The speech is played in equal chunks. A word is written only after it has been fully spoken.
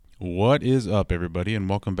What is up, everybody, and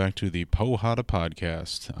welcome back to the Pohada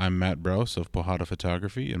Podcast. I'm Matt Browse of Pohada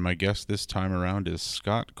Photography, and my guest this time around is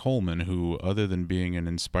Scott Coleman, who, other than being an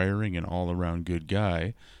inspiring and all-around good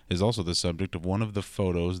guy, is also the subject of one of the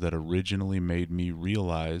photos that originally made me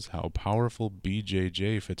realize how powerful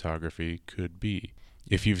BJJ photography could be.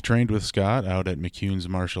 If you've trained with Scott out at McCune's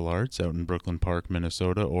Martial Arts out in Brooklyn Park,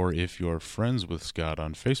 Minnesota, or if you're friends with Scott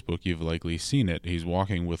on Facebook, you've likely seen it. He's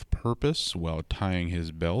walking with purpose while tying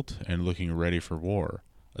his belt and looking ready for war.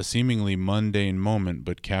 A seemingly mundane moment,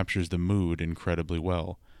 but captures the mood incredibly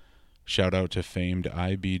well. Shout out to famed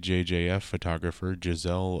IBJJF photographer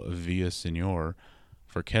Giselle Villasenor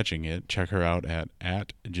for catching it. Check her out at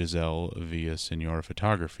Giselle Villasenor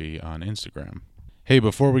Photography on Instagram. Hey,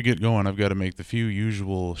 before we get going, I've got to make the few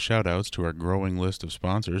usual shout-outs to our growing list of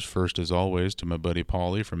sponsors. First, as always, to my buddy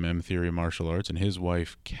Paulie from M Theory Martial Arts and his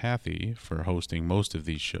wife Kathy for hosting most of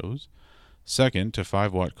these shows. Second, to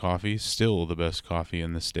 5 Watt Coffee, still the best coffee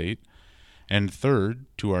in the state. And third,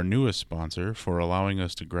 to our newest sponsor for allowing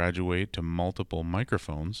us to graduate to multiple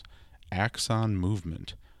microphones, Axon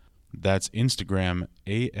Movement. That's Instagram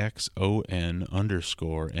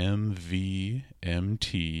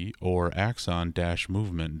AXON_MVMT or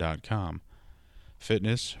axon-movement.com.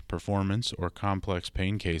 Fitness, performance, or complex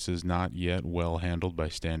pain cases not yet well handled by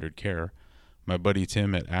standard care. My buddy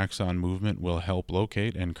Tim at Axon Movement will help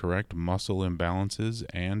locate and correct muscle imbalances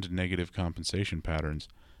and negative compensation patterns.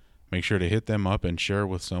 Make sure to hit them up and share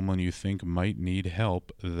with someone you think might need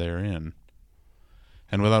help therein.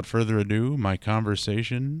 And without further ado, my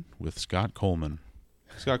conversation with Scott Coleman.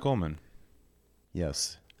 Scott Coleman.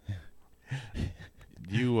 Yes.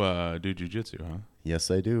 You do jiu-jitsu, huh?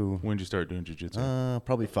 Yes, I do. When did you start doing jiu-jitsu?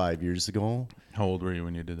 Probably 5 years ago. How old were you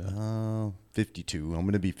when you did that? 52. I'm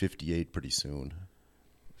going to be 58 pretty soon.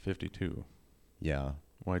 52. Yeah.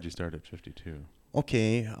 Why'd you start at 52?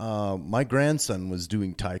 Okay. My grandson was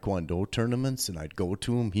doing Taekwondo tournaments, and I'd go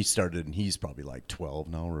to him. He started, and he's probably like 12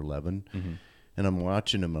 now or 11. Mm-hmm. And I'm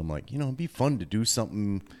watching him. I'm like, it'd be fun to do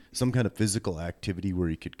something, some kind of physical activity where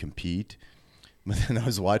he could compete. But then I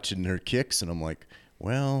was watching her kicks, and I'm like,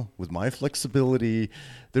 well, with my flexibility,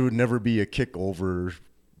 there would never be a kick over,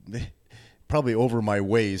 probably over my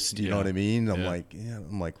waist. You know what I mean? I'm like,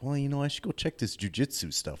 well, I should go check this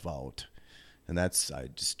jiu-jitsu stuff out. And I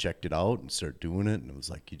just checked it out and started doing it. And it was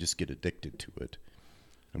like, you just get addicted to it.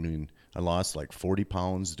 I mean, I lost like 40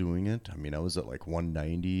 pounds doing it. I mean, I was at like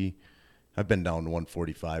 190. I've been down to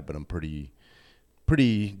 145, but I'm pretty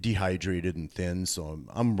dehydrated and thin, so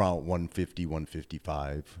I'm about 150,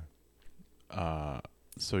 155.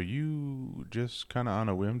 So you just kind of on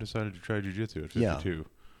a whim decided to try jiu-jitsu at 52.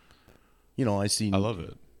 Yeah. I love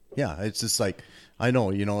it. Yeah, it's just like, I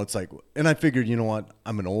know, it's like, and I figured, you know what,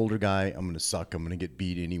 I'm an older guy, I'm going to suck, I'm going to get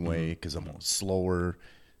beat anyway because I'm slower.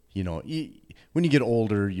 When you get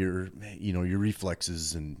older, your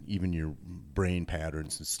reflexes and even your brain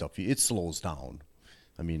patterns and stuff, it slows down.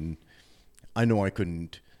 I mean, I know I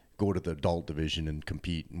couldn't go to the adult division and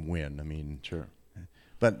compete and win. I mean, sure.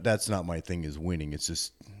 But that's not my thing is winning. It's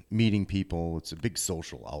just meeting people. It's a big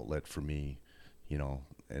social outlet for me,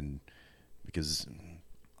 and because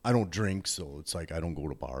I don't drink, so it's like I don't go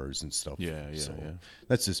to bars and stuff. Yeah.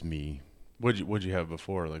 That's just me. What'd you have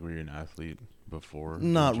before? Like, were you an athlete before?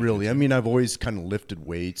 Not really. I mean, I've always kind of lifted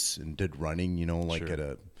weights and did running, like Sure. at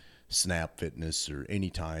a Snap Fitness or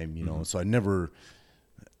Anytime, So I never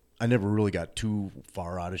really got too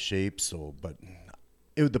far out of shape. So, but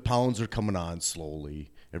the pounds are coming on slowly.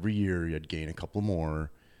 Every year you'd gain a couple more,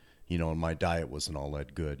 and my diet wasn't all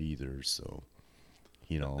that good either. So,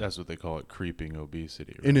 That's what they call it, creeping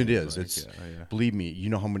obesity. Right? And it is. Like, it's believe me, you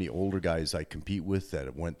know how many older guys I compete with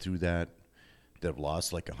that went through that have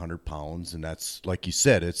lost like 100 pounds, and that's like you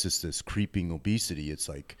said, it's just this creeping obesity. It's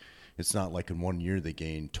like it's not like in 1 year they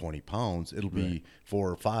gain 20 pounds. It'll be 4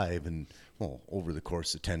 or 5, and over the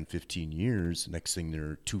course of 10, 15 years, next thing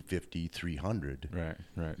they're 250, 300.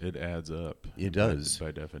 Right. It adds up. It does by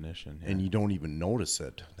definition, and you don't even notice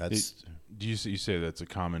it. Do you say that's a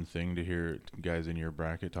common thing to hear guys in your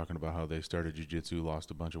bracket talking about how they started jiu-jitsu, lost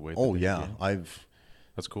a bunch of weight? Oh yeah,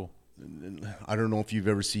 that's cool. I don't know if you've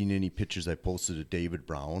ever seen any pictures I posted of David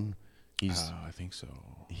Brown. I think so.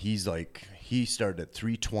 He started at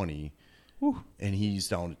 320, and he's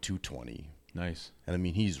down to 220. Nice. And I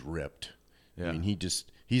mean, he's ripped. Yeah. I mean,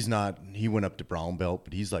 he went up to brown belt,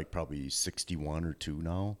 but he's like probably 61 or 2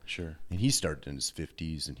 now. Sure. And he started in his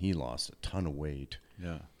 50s, and he lost a ton of weight.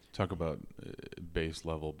 Yeah. Talk about base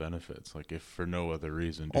level benefits. Like, if for no other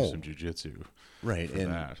reason, do some jiu-jitsu. Right. For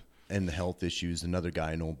that. And the health issues. Another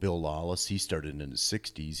guy I know, Bill Lawless, he started in his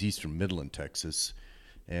 60s. He's from Midland, Texas.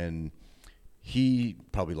 And he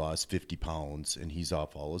probably lost 50 pounds, and he's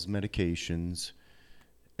off all his medications,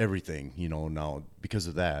 everything, now because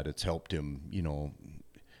of that, it's helped him,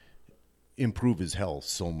 improve his health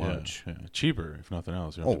so much. Yeah. Cheaper, if nothing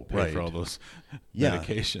else. You don't have to pay for all those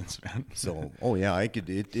medications, man. So,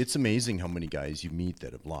 it's amazing how many guys you meet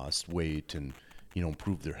that have lost weight and,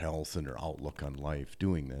 improved their health and their outlook on life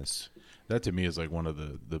doing this. That to me is like one of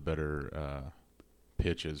the better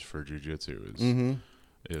pitches for jiu-jitsu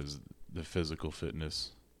is the physical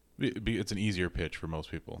fitness. It's an easier pitch for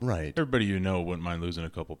most people. Right. Everybody wouldn't mind losing a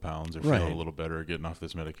couple pounds or feeling a little better or getting off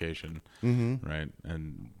this medication. Right.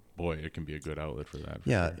 And boy, it can be a good outlet for that.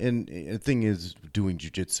 Sure. And the thing is, doing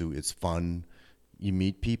jiu-jitsu, it's fun. You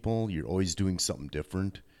meet people. You're always doing something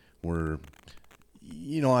different. Where,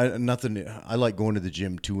 I like going to the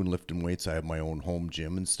gym too and lifting weights. I have my own home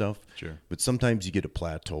gym and stuff. Sure. But sometimes you get a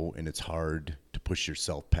plateau and it's hard to push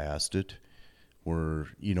yourself past it. Where,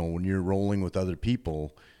 when you're rolling with other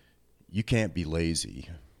people, you can't be lazy.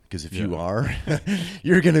 Because if you are,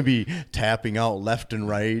 you're going to be tapping out left and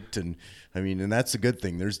right. And that's a good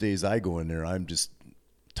thing. There's days I go in there, I'm just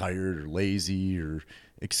tired or lazy or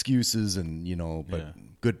excuses. And, but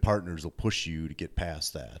good partners will push you to get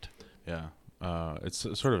past that. Yeah. It's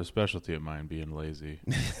sort of a specialty of mine, being lazy.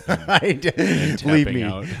 And believe me.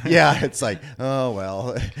 Out. Yeah. It's like, oh,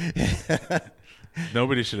 well.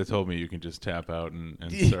 Nobody should have told me you can just tap out and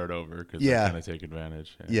start over, because I kind of take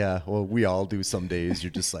advantage. Yeah, well, we all do some days.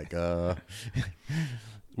 You're just like,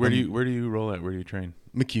 Where do you roll at? Where do you train?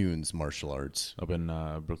 McCune's Martial Arts. Up in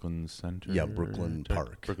Brooklyn Center? Yeah, Brooklyn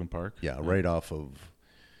Park. Brooklyn Park? Yeah, right off of,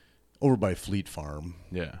 over by Fleet Farm.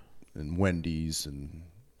 Yeah. And Wendy's, and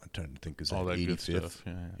I'm trying to think, is that 85th? Good stuff.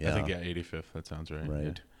 Yeah. I think, 85th. That sounds right. Right.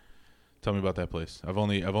 Yeah. Tell me about that place. I've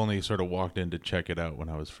only sort of walked in to check it out when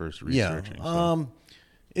I was first researching. Yeah, so.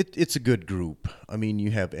 It's a good group.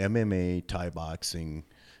 You have MMA, Thai boxing,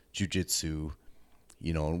 jiu-jitsu.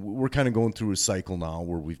 We're kind of going through a cycle now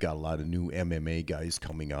where we've got a lot of new MMA guys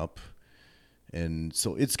coming up. And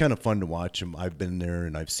so it's kind of fun to watch them. I've been there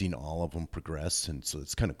and I've seen all of them progress. And so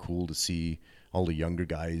it's kind of cool to see all the younger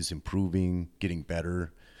guys improving, getting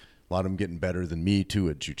better. A lot of them getting better than me, too,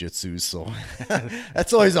 at jiu-jitsu. So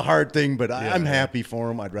that's always a hard thing, but I'm happy for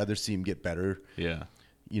them. I'd rather see them get better. Yeah.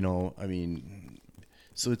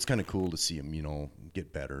 So it's kind of cool to see them,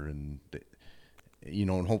 get better. And,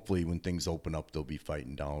 and hopefully when things open up, they'll be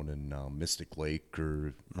fighting down in Mystic Lake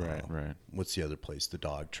or right. What's the other place? The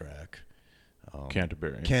dog track.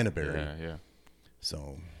 Canterbury. Yeah.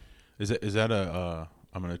 So is that a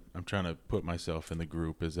I'm trying to put myself in the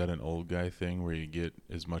group. Is that an old guy thing where you get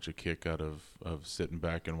as much a kick out of sitting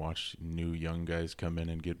back and watch new young guys come in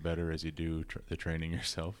and get better as you do the training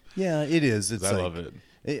yourself? Yeah, it is. I love it.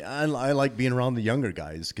 I like being around the younger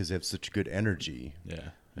guys because they have such good energy. Yeah.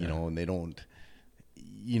 And they don't,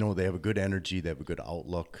 they have a good energy. They have a good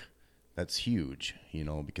outlook. That's huge,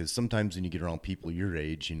 because sometimes when you get around people your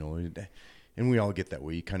age, and we all get that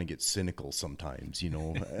way. You kind of get cynical sometimes, I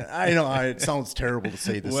know it sounds terrible to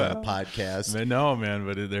say this on a podcast. No, man,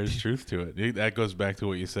 but there's truth to it. That goes back to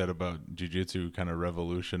what you said about jiu-jitsu kind of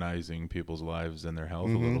revolutionizing people's lives and their health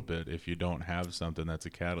a little bit. If you don't have something that's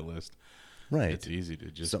a catalyst, right? It's easy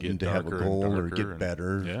to just something get to have a goal or get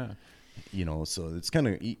better. Yeah, so it's kind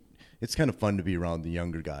of fun to be around the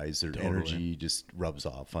younger guys. Their energy just rubs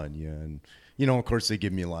off on you, and of course they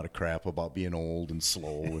give me a lot of crap about being old and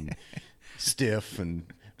slow and stiff,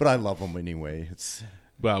 but I love them anyway.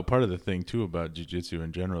 Well, part of the thing too about jiu-jitsu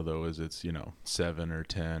in general, though, is it's 7 or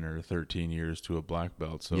 10 or 13 years to a black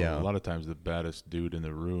belt. So a lot of times the baddest dude in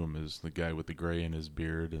the room is the guy with the gray in his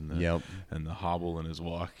beard and the hobble in his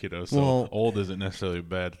walk. So old isn't necessarily a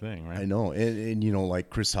bad thing, right? I know, and like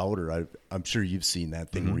Chris Howder, I'm sure you've seen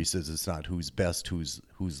that thing where he says it's not who's best, who's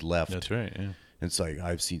left. That's right. Yeah. It's like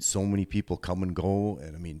I've seen so many people come and go,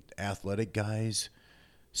 and athletic guys,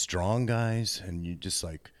 strong guys, and you just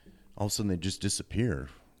like all of a sudden they just disappear.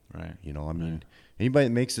 Right. Anybody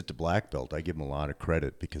that makes it to black belt, I give them a lot of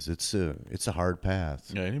credit because it's a hard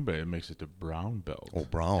path. Yeah, anybody that makes it to brown belt. Oh,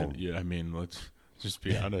 brown. And, let's just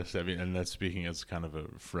be honest. And that's speaking as kind of a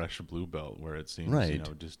fresh blue belt where it seems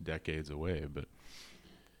just decades away. But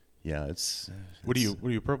yeah, it's. What are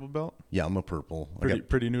you purple belt? Yeah, I'm a purple.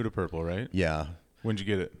 Pretty new to purple, right? Yeah. When'd you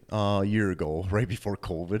get it? A year ago, right before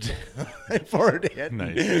COVID. Before it hit.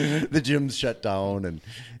 Nice. The gym's shut down, and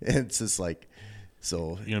it's just like.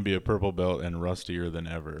 So you're gonna be a purple belt and rustier than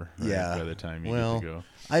ever. Right, yeah. By the time you get to go,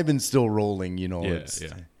 I've been still rolling. Yeah.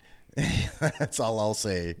 That's all I'll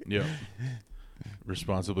say. Yeah.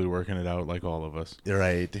 Responsibly working it out like all of us.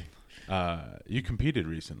 Right. You competed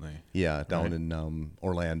recently. Yeah, down in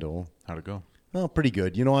Orlando. How'd it go? Oh, pretty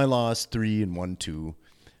good. You know, I lost 3 and 1, 2.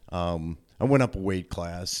 I went up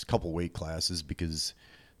a couple weight classes, because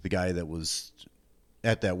the guy that was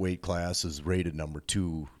at that weight class is rated number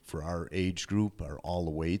 2 for our age group, all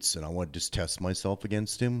the weights, and I wanted to just test myself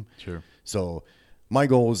against him. Sure. So my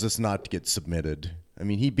goal was just not to get submitted. I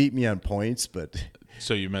mean, he beat me on points, but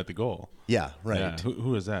So you met the goal. yeah, right. Yeah.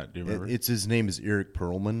 Who is that? Do you remember? His name is Eric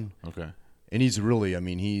Perlman. Okay. And he's really, I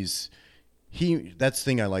mean, that's the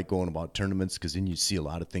thing I like going about tournaments, because then you see a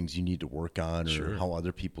lot of things you need to work on, or Sure. how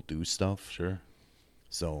other people do stuff. Sure.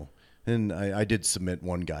 So, and I did submit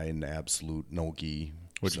one guy in the absolute no-gi.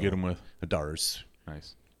 What'd you get him with? A Dars.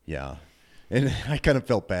 Nice. Yeah. And I kind of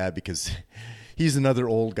felt bad, because he's another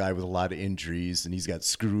old guy with a lot of injuries, and he's got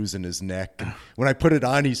screws in his neck. And when I put it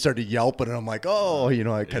on, he started yelping, and I'm like, oh, you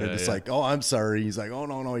know, I kind of like, oh, I'm sorry. He's like, oh,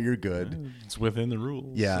 no, you're good. It's within the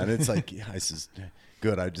rules. Yeah, and it's like, I says,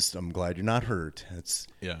 good. I'm glad you're not hurt. That's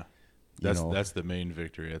the main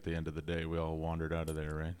victory at the end of the day. We all wandered out of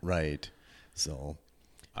there, right? Right. So,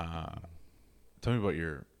 tell me about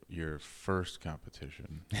your first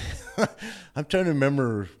competition. I'm trying to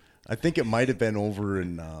remember. I think it might have been over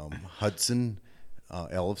in Hudson,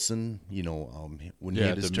 Ellefson. You know, when he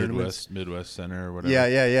had his the tournaments. Midwest Center or whatever.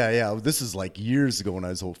 Yeah. This is like years ago when I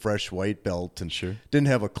was a fresh white belt and didn't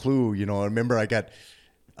have a clue. You know, I remember I got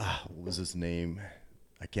what was his name?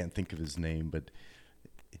 I can't think of his name, but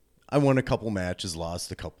I won a couple matches,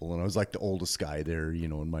 lost a couple, and I was like the oldest guy there, you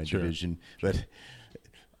know, in my division. But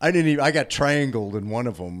I got triangled in one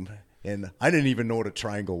of them, and I didn't even know what a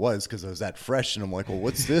triangle was, because I was that fresh, and I'm like, well,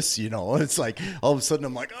 what's this? You know, it's like all of a sudden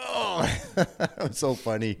I'm like, oh, it was so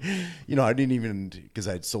funny. You know, I didn't even, because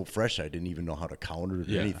I was so fresh, I didn't even know how to counter or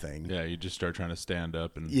anything. Yeah, you just start trying to stand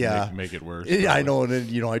up and make it worse. Yeah, I know, and then,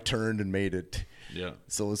 you know, I turned and made it. Yeah.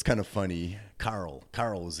 So it was kind of funny. Carl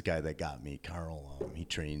was the guy that got me. Carl, he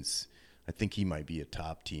trains. I think he might be a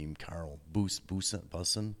top team. Carl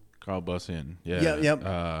Bussin. Carl Bussin. Yeah.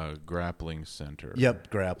 Yep. Grappling Center. Yep,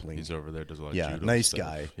 grappling. He's over there, does a lot of judo nice stuff.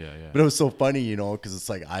 guy. Yeah. But it was so funny, you know, because it's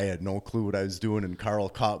like I had no clue what I was doing, and Carl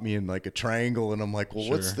caught me in like a triangle, and I'm like, well,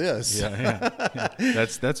 what's this? Yeah.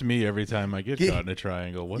 That's me every time I get caught in a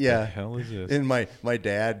triangle. What the hell is this? And my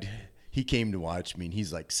dad, he came to watch me, and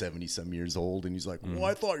he's like 70-some years old, and he's like, well,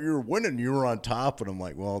 I thought you were winning. You were on top. And I'm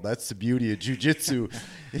like, well, that's the beauty of jiu-jitsu.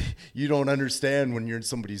 You don't understand when you're in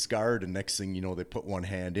somebody's guard, and next thing you know, they put one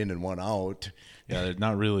hand in and one out. Yeah, there's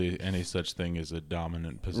not really any such thing as a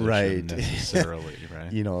dominant position necessarily,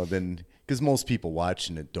 right? You know, then, because most people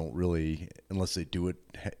watching it don't really, unless they do it,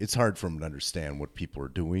 it's hard for them to understand what people are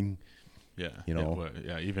doing. Yeah, you know.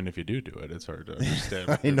 Even if you do it, it's hard to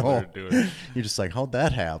understand. I know. Doing. You're just like, how'd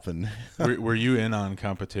that happen? were you in on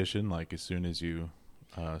competition like as soon as you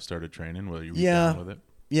started training? Were you down with it?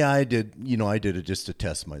 Yeah, I did. You know, I did it just to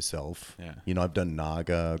test myself. Yeah. You know, I've done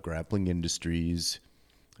Naga, Grappling Industries,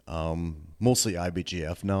 mostly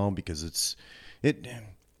IBJF now, because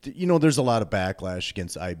you know, there's a lot of backlash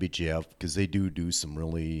against IBJF because they do some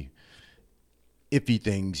really iffy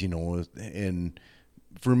things, you know, and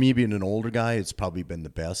for me being an older guy, it's probably been the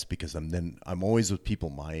best, because I'm always with people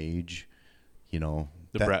my age, you know.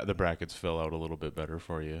 The brackets fill out a little bit better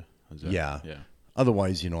for you. Yeah.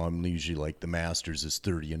 Otherwise, you know, I'm usually like the Masters is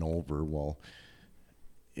 30 and over. Well,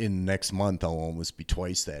 in next month, I'll almost be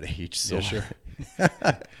twice that age. So. Yeah, sure.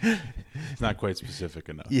 It's not quite specific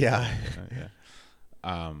enough. Yeah.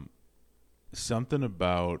 Something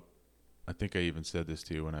about, I think I even said this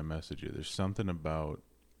to you when I messaged you, there's something about,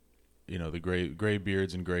 you know, the gray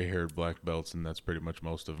beards and gray-haired black belts, and that's pretty much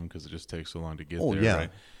most of them because it just takes so long to get there, yeah. right?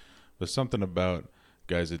 But something about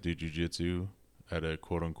guys that do jiu-jitsu at a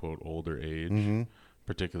quote-unquote older age,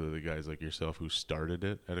 particularly guys like yourself who started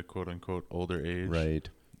it at a quote-unquote older age, right?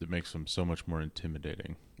 That makes them so much more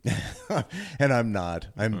intimidating. And I'm not.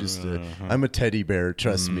 I'm just I'm a teddy bear,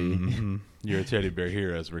 trust me. You're a teddy bear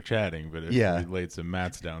here as we're chatting, but if we laid some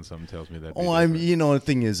mats down, something tells me that. You know, the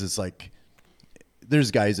thing is, it's like,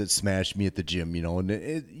 there's guys that smash me at the gym, you know,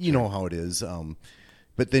 and you know how it is.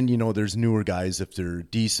 But then, you know, there's newer guys, if they're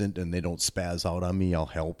decent and they don't spaz out on me, I'll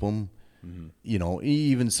help them. You know,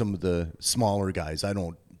 even some of the smaller guys, I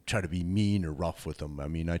don't try to be mean or rough with them. I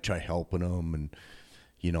mean, I try helping them and,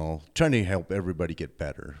 you know, trying to help everybody get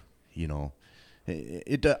better, you know.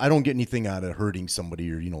 I don't get anything out of hurting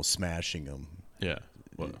somebody or, you know, smashing them. Yeah.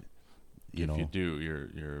 Well, you know, if you do,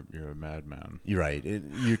 you're a madman. You're right.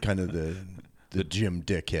 You're kind of the gym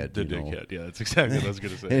dickhead. The dickhead. Yeah, that's exactly what I was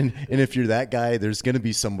going to say. And if you're that guy, there's going to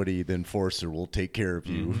be somebody, the enforcer will take care of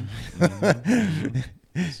you.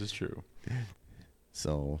 This is true.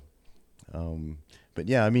 So, But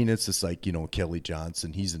yeah, I mean, it's just like, Kelly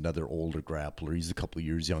Johnson. He's another older grappler. He's a couple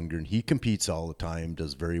years younger, and he competes all the time,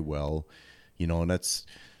 does very well, and that's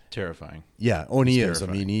terrifying. Yeah, he is. Terrifying.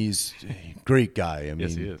 I mean, he's a great guy.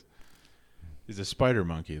 Yes, he is. He's a spider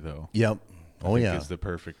monkey, though. Yep. I think is the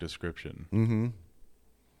perfect description. Mm-hmm.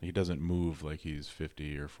 He doesn't move like he's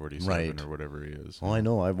 50 or 47 or whatever he is. Oh, I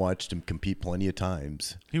know. I've watched him compete plenty of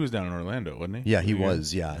times. He was down in Orlando, wasn't he? Yeah, he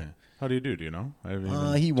was. Yeah. How do you do? Do you know?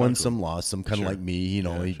 He won some, lost some, kind of like me. He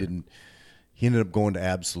didn't. He ended up going to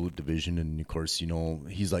absolute division, and of course,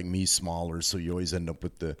 he's like me, smaller, so you always end up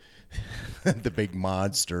with the the big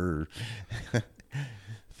monster.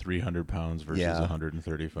 300 pounds versus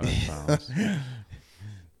 135 pounds.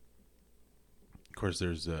 Of course,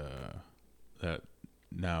 there's that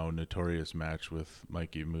now notorious match with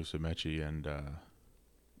Mikey Musumeci and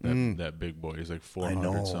that big boy. He's like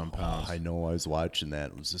 400 some pounds. I know. I was watching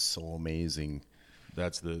that. It was just so amazing.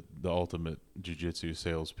 That's the ultimate jiu-jitsu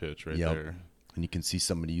sales pitch right there. And you can see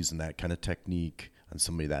somebody using that kind of technique on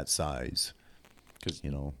somebody that size. Because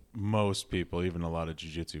most people, even a lot of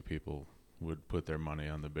jiu-jitsu people, would put their money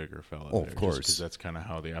on the bigger fella. Oh, of course. Because that's kind of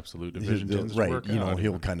how the absolute division tends to work out.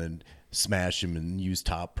 He'll kind of smash him and use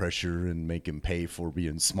top pressure and make him pay for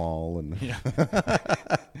being small. And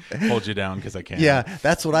hold you down because I can. Yeah,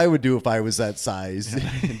 that's what I would do if I was that size.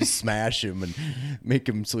 And just smash him and make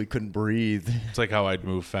him so he couldn't breathe. It's like how I'd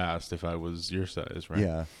move fast if I was your size, right?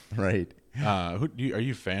 Yeah, right. Are you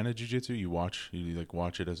a fan of jiu-jitsu? You watch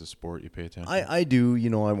it as a sport? You pay attention? I do.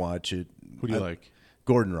 I watch it. Who do you like?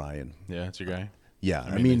 Gordon Ryan. Yeah, that's your guy? Yeah.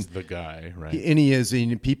 I mean, he's the guy, right? And he is.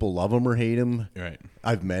 And people love him or hate him. Right.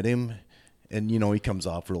 I've met him. And, he comes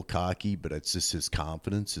off real cocky, but it's just his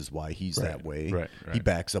confidence is why he's that way. Right. He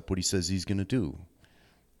backs up what he says he's going to do,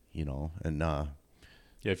 and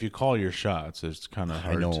yeah, if you call your shots, it's kind of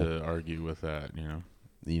hard to argue with that,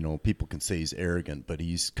 people can say he's arrogant, but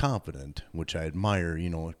he's confident, which I admire,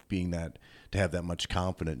 being that to have that much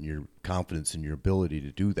confidence in your ability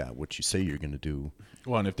to do that, what you say you're going to do.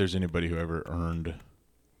 Well, and if there's anybody who ever earned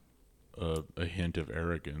a hint of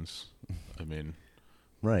arrogance, I mean,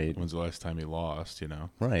 right. When's the last time he lost,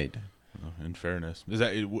 Right. In fairness. Is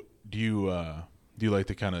that do you like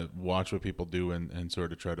to kind of watch what people do and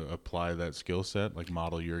sort of try to apply that skill set, like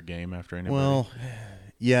model your game after anybody? Well,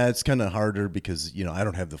 yeah, it's kind of harder because, I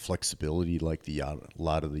don't have the flexibility like a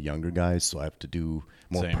lot of the younger guys, so I have to do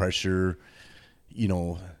more pressure,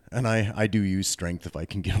 and I do use strength if I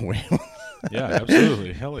can get away. Yeah,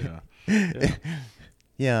 absolutely. Hell yeah. Yeah,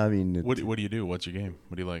 yeah, I mean. What do you do? What's your game?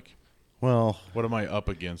 What do you like? Well, what am I up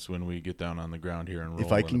against when we get down on the ground here and roll?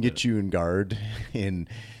 If I can get you in guard in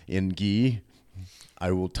gi,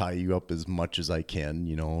 I will tie you up as much as I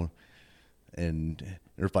can, or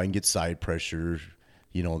if I can get side pressure,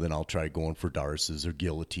 then I'll try going for darces or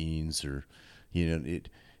guillotines or,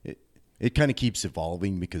 it kind of keeps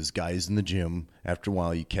evolving because guys in the gym, after a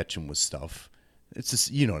while you catch them with stuff. It's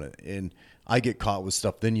just, and I get caught with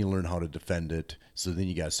stuff, then you learn how to defend it. So then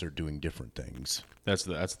you got to start doing different things. That's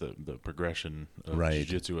the progression of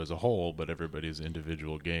jiu-jitsu as a whole, but everybody's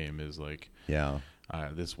individual game is like,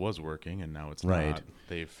 this was working and now it's not.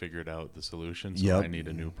 They've figured out the solution, so I need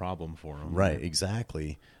a new problem for them. Right,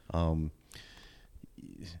 exactly.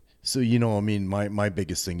 So, my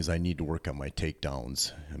biggest thing is I need to work on my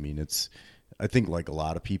takedowns. I mean, I think like a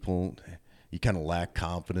lot of people, you kind of lack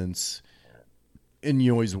confidence and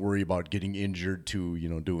you always worry about getting injured too,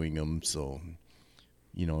 doing them. So,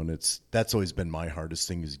 and that's always been my hardest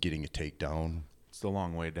thing is getting a takedown. It's the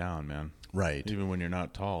long way down, man. Right. Even when you're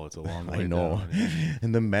not tall, it's a long way down. I know.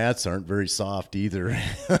 And the mats aren't very soft either.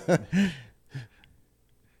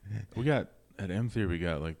 We got at M3, we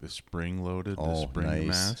got like the spring-loaded, the spring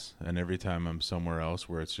mats, and every time I'm somewhere else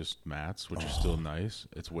where it's just mats, which is still nice,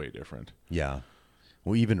 it's way different. Yeah.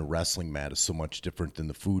 Well, even a wrestling mat is so much different than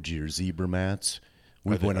the Fuji or Zebra mats.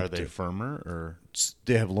 Are they firmer or?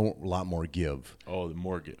 They have a lot more give. Oh,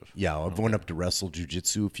 more give. Yeah, I've went up to wrestle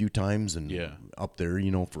jiu-jitsu a few times and up there,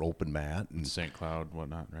 for open mat and St. Cloud,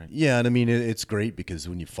 whatnot, right? Yeah, and I mean it's great because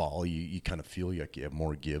when you fall, you kind of feel like you have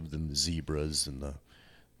more give than the Zebras and the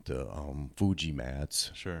Fuji mats.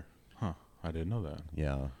 Sure. Huh. I didn't know that.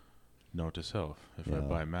 Yeah. Note to self: if I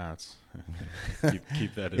buy mats,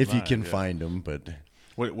 keep that in mind. If you can find them, but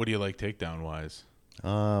what do you like takedown wise?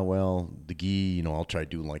 Well, the gi, I'll try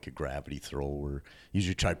doing like a gravity throw or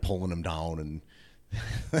usually try pulling them down and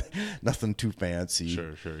nothing too fancy.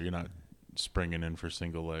 Sure. You're not springing in for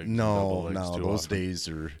single legs. No, double legs too those often. days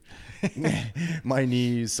are my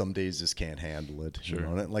knees. Some days just can't handle it. Sure.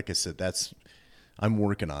 And like I said, I'm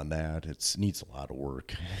working on that. It needs a lot of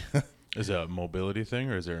work. Is that a mobility thing,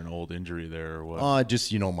 or is there an old injury there, or what?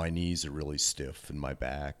 Just, my knees are really stiff and my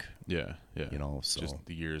back, Yeah, yeah. so. Just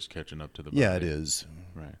the years catching up to the body. Yeah, it is.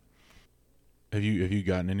 Right. Have you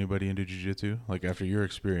gotten anybody into jiu-jitsu? Like after your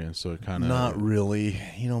experience, so it kind of... Not really.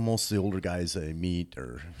 Most of the older guys I meet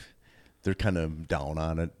they're kind of down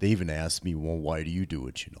on it. They even ask me, well, why do you do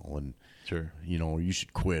it, And, Sure. You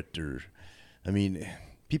should quit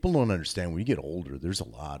people don't understand when you get older, there's a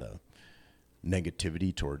lot of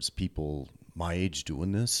negativity towards people my age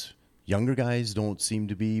doing this. Younger guys don't seem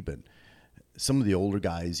to be, but some of the older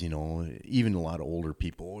guys, even a lot of older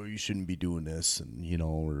people, oh, you shouldn't be doing this, and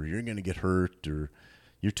or you're going to get hurt, or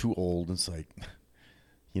you're too old. And it's like,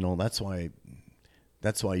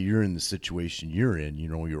 that's why you're in the situation you're in.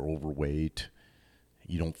 You're overweight,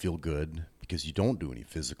 you don't feel good because you don't do any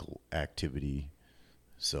physical activity.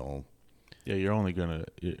 So yeah, you're only gonna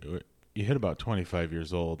you hit about 25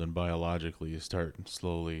 years old, and biologically you start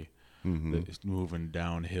slowly moving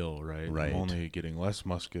downhill, right? Right. I'm only getting less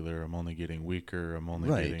muscular. I'm only getting weaker. I'm only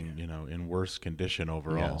getting, in worse condition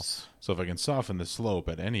overall. Yes. So if I can soften the slope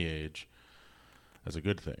at any age, that's a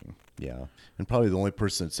good thing. Yeah. And probably the only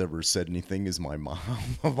person that's ever said anything is my mom,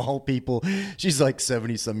 of all people. She's like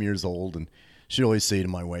 70-some years old, and she'd always say to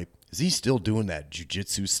my wife, is he still doing that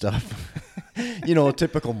jiu-jitsu stuff? A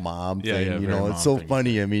typical mom thing. It's so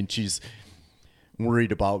funny. I mean, she's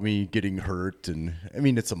worried about me getting hurt, and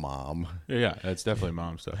it's a mom. Yeah, that's definitely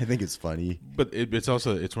mom stuff. I think it's funny. But it's one of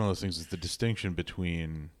those things, it's the distinction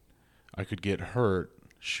between I could get hurt,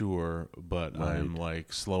 sure, but Right. I'm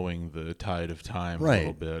like slowing the tide of time Right. a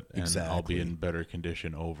little bit, and I'll be Exactly. in better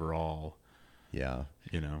condition overall. Yeah.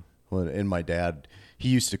 Well, and my dad, he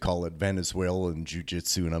used to call it Venezuelan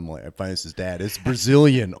jiu-jitsu, and I'm like, I find this his dad. It's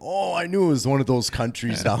Brazilian. Oh, I knew it was one of those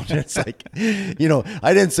countries down there. It's like,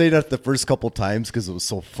 I didn't say that the first couple times because it was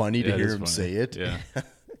so funny to hear him say it. Yeah.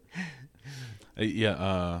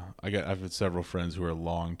 I've had several friends who are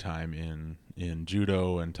long time in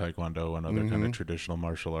judo and taekwondo and other kind of traditional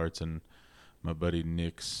martial arts, and my buddy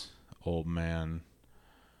Nick's old man,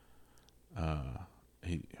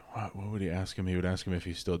 what would he ask him? He would ask him if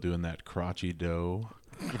he's still doing that crotchy do.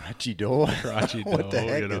 Crotchy do? What the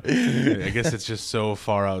heck? I guess it's just so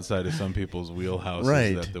far outside of some people's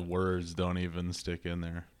wheelhouses that the words don't even stick in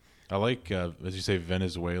there. I like, as you say,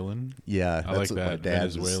 Venezuelan. Yeah, I like that,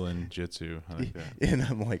 Venezuelan jitsu. I like that. And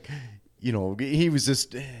I'm like, he was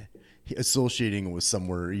just associating with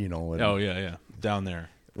somewhere, And, oh, yeah. Down there.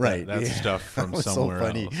 Right. That's stuff from that somewhere so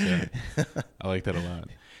funny. else. Yeah. I like that a lot.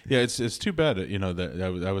 Yeah, it's too bad,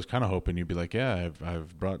 that I was kind of hoping you'd be like, yeah,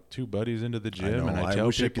 I've brought two buddies into the gym, and I tell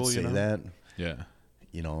wish people, I could say that. Yeah.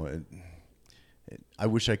 I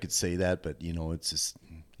wish I could say that, but it's just,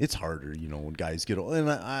 it's harder, when guys get old. And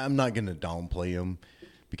I'm not going to downplay them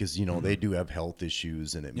because they do have health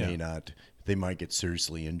issues, and they might get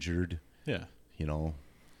seriously injured. Yeah.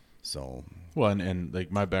 So. Well, and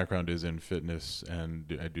like my background is in fitness,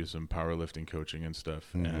 and I do some powerlifting coaching and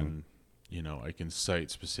stuff, and I can cite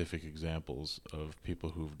specific examples of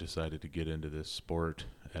people who've decided to get into this sport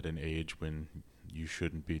at an age when you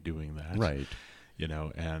shouldn't be doing that. Right.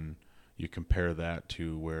 And you compare that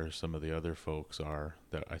to where some of the other folks are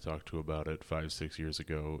that I talked to about it 5-6 years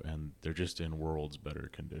ago, and they're just in worlds better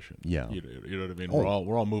condition. Yeah. You know what I mean? We're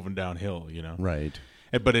all moving downhill, Right.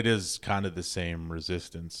 But it is kind of the same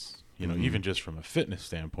resistance, even just from a fitness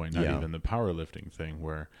standpoint, not even the powerlifting thing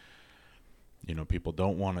where, people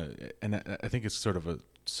don't want to, and I think it's sort of a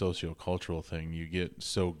socio-cultural thing. You get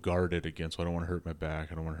so guarded against, well, I don't want to hurt my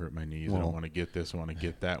back, I don't want to hurt my knees, I don't want to get this, I want to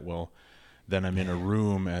get that. Well, then I'm in a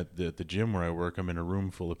room at the gym where I work, I'm in a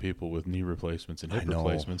room full of people with knee replacements and hip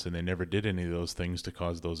replacements, and they never did any of those things to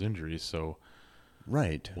cause those injuries. So,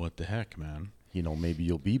 right. What the heck, man? Maybe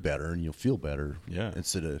you'll be better and you'll feel better. Yeah.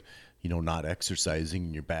 Instead of, not exercising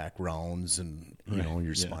and your back rounds and,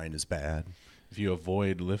 your spine is bad. If you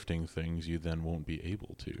avoid lifting things, you then won't be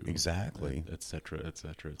able to. Exactly. Et cetera, et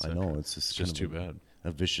cetera, et I cetera. know. It's just too bad.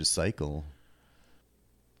 A vicious cycle.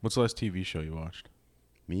 What's the last TV show you watched?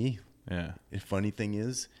 Me? Yeah. The funny thing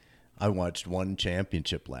is, I watched one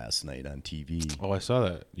championship last night on TV. Oh, I saw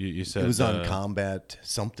that. You said it was on Combat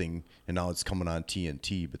something, and now it's coming on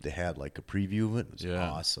TNT, but they had like a preview of it. It was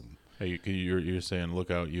awesome. Hey, you're saying look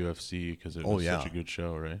out UFC because it was such a good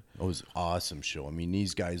show, right? It was an awesome show. I mean,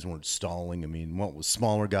 these guys weren't stalling. I mean, what was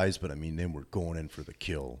smaller guys, but I mean, they were going in for the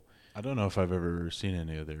kill. I don't know if I've ever seen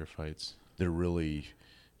any of their fights. They're really,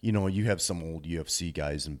 you have some old UFC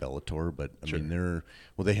guys in Bellator, but I mean,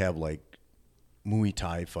 they have like Muay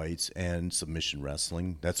Thai fights and submission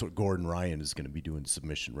wrestling. That's what Gordon Ryan is going to be doing,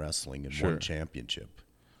 submission wrestling, and one championship.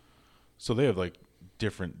 So they have like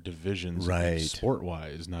different divisions, Right.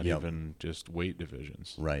 sport-wise, not Yep. even just weight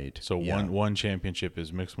divisions. Right. So Yeah. one championship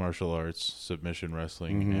is mixed martial arts, submission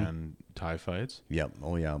wrestling, and Thai fights. Yep.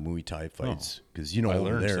 Oh yeah, Muay Thai fights. Because I over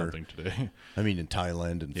learned there, something today. I mean, in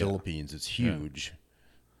Thailand and Yeah. Philippines, it's huge.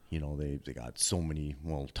 They got so many.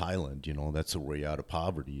 Well, Thailand, that's the way out of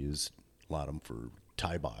poverty is a lot of them for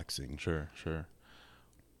Thai boxing. Sure.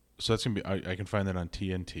 So that's gonna be. I can find that on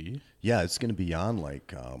TNT. Yeah, it's going to be on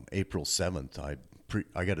like April 7th. I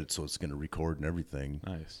got it, so it's going to record and everything.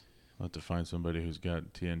 Nice. I'll have to find somebody who's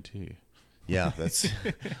got TNT. Yeah, that's.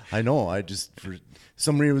 I know. For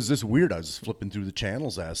some reason it was just weird. I was just flipping through the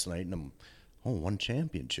channels last night, and one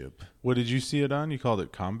championship. What did you see it on? You called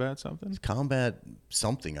it Combat something? It's combat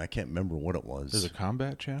something. I can't remember what it was. There's a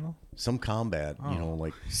Combat channel? Some combat,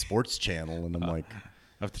 like sports channel, and I'm like,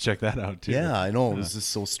 I have to check that out too. yeah, I know. It was just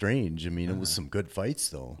so strange. I mean, it was some good fights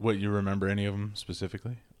though. What, you remember any of them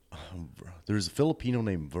specifically? There's a Filipino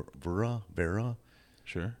named Vera.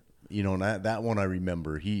 Sure. And that one I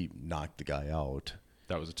remember. He knocked the guy out.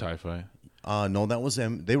 That was a Thai fight? No, that was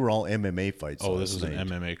they were all MMA fights. Oh, this last was night.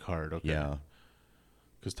 an MMA card. Okay. Yeah.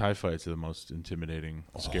 Because Thai fights are the most intimidating,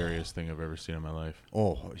 scariest thing I've ever seen in my life.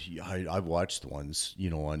 Oh, I've watched the ones,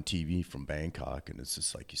 on TV from Bangkok, and it's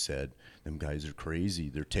just like you said, them guys are crazy.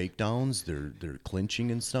 Their takedowns, they're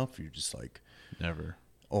clinching and stuff. You're just like,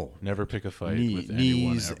 Never pick a fight with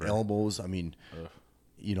anyone knees, ever. elbows. I mean,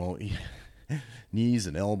 knees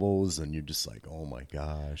and elbows, and you're just like, oh my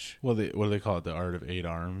gosh. Well, what do they call it? The art of 8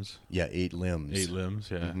 arms? Yeah, 8 limbs. 8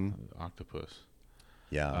 limbs, yeah. Octopus.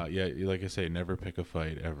 Yeah. Like I say, never pick a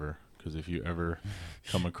fight ever. Because if you ever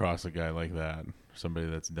come across a guy like that, somebody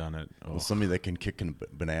that's done it. Well, somebody that can kick a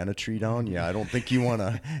banana tree down, I don't think you want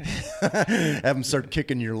to have them start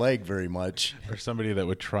kicking your leg very much. Or somebody that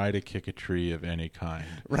would try to kick a tree of any kind.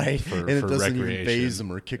 Right. And it doesn't even phase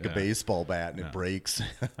them, or kick a Yeah. baseball bat and it breaks.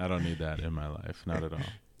 I don't need that in my life. Not at all.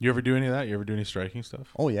 You ever do any of that? You ever do any striking stuff?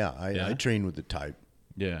 Oh, yeah. I train with the Thai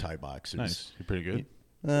boxers. Nice. You're pretty good?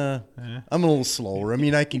 I'm a little slower. I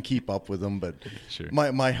mean, I can keep up with them, but Sure.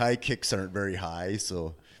 my high kicks aren't very high.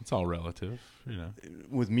 So It's all relative,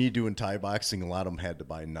 with me doing Thai boxing, a lot of them had to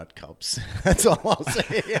buy nut cups. That's all I'll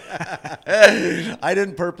say. I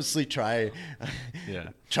didn't purposely try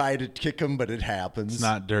to kick them, but it happens. It's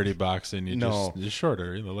not dirty boxing. No. Just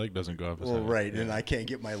shorter. The leg doesn't go up as high. Right, and I can't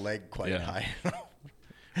get my leg quite high.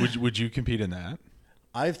 Would you compete in that?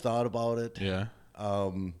 I've thought about it. Yeah.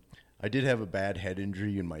 I did have a bad head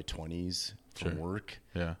injury in my 20s from work.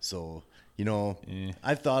 Yeah. So,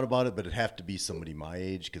 I've thought about it, but it'd have to be somebody my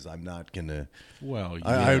age, because I'm not going to. Well,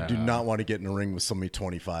 I do not want to get in a ring with somebody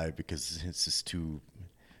 25, because it's just too.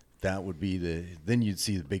 That would be then you'd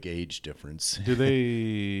see the big age difference. Do they?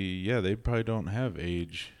 Yeah, they probably don't have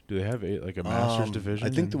age. Do they have like a master's division? I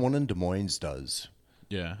think the one in Des Moines does.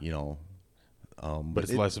 Yeah. But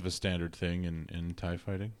it's less of a standard thing in Thai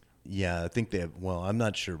fighting. Yeah, I think they have. Well, I'm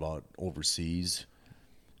not sure about overseas.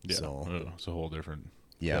 Yeah, So it's a whole different.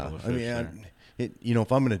 yeah, kettle of I mean, fish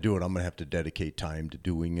if I'm going to do it, I'm going to have to dedicate time to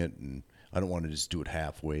doing it, and I don't want to just do it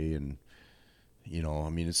halfway. And I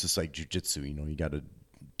mean, it's just like jiu-jitsu. You got to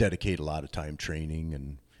dedicate a lot of time training,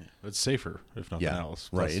 and it's safer if nothing else.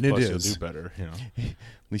 Right, Plus, and it you'll is. do better. At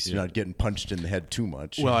least you're not getting punched in the head too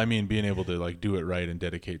much. Well, I mean, being able to do it right and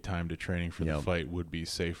dedicate time to training for the fight would be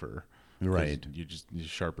safer. Right. You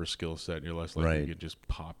sharper skill set. You're less likely to get just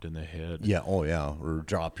popped in the head. Yeah. Oh, yeah. Or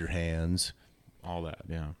drop your hands. All that.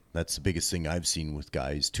 Yeah. That's the biggest thing I've seen with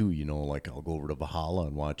guys too. Like I'll go over to Valhalla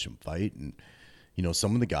and watch them fight, and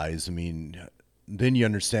some of the guys. I mean, then you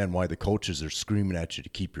understand why the coaches are screaming at you to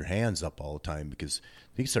keep your hands up all the time, because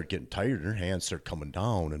they start getting tired. Their hands start coming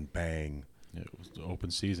down, and bang. Yeah, it was the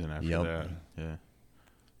open season after that. Yeah.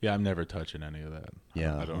 Yeah, I'm never touching any of that.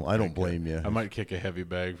 Yeah, I don't blame you. I might kick a heavy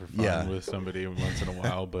bag for fun with somebody once in a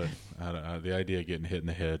while, but the idea of getting hit in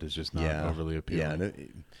the head is just not overly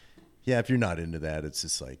appealing. Yeah, if you're not into that, it's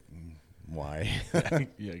just like, why?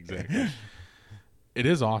 Yeah, exactly. It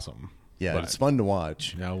is awesome. Yeah, it's fun to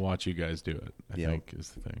watch. Yeah, I'll watch you guys do it, I think, is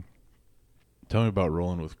the thing. Tell me about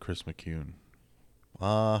rolling with Chris McCune.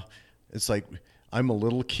 It's like I'm a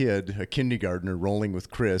little kid, a kindergartner, rolling with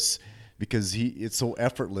Chris, because it's so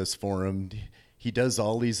effortless for him. He does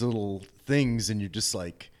all these little things, and you're just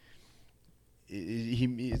like,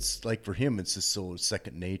 it's like for him, it's just so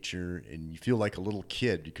second nature, and you feel like a little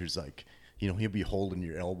kid, because he'll be holding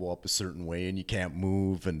your elbow up a certain way, and you can't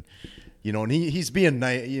move, and and he's being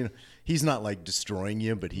nice. He's not like destroying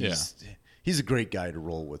you, but he's a great guy to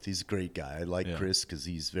roll with. He's a great guy. I like Chris because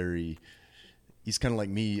he's kind of like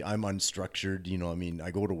me. I'm unstructured. I mean,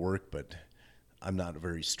 I go to work, but I'm not a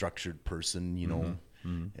very structured person,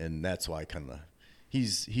 and that's why I kind of,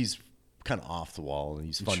 he's kind of off the wall, and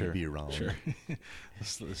he's fun to be around. Sure.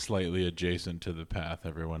 Slightly adjacent to the path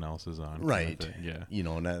everyone else is on. Right. Kind of yeah. You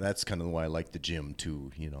know, and that's kind of why I like the gym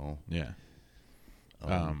too, you know. Yeah.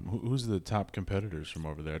 Who's the top competitors from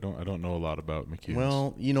over there? I don't know a lot about McCune.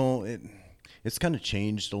 Well, you know, it's kind of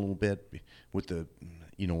changed a little bit with the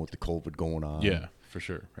COVID going on. Yeah, for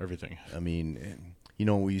sure. Everything. I mean, you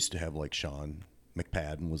know, we used to have like Sean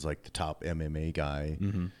McPadden was like the top MMA guy,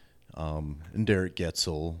 and Derek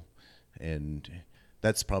Getzel, and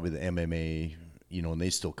that's probably the MMA. You know, and they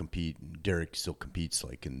still compete. Derek still competes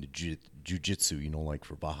like in the jiu-jitsu, you know, like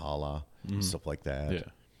for Valhalla, stuff like that. Yeah.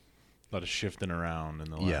 A lot of shifting around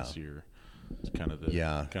in the last year. It's kind of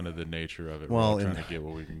the nature of it. Well, we're trying to get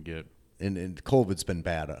what we can get. And COVID's been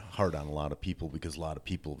hard on a lot of people because a lot of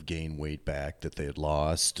people have gained weight back that they had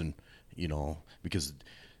lost, and you know, because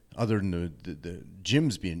other than the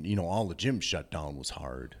gyms being, you know, all the gyms shut down was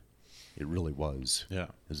hard. It really was. Yeah,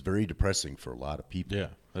 it was very depressing for a lot of people. Yeah,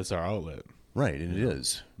 that's our outlet. Right, and it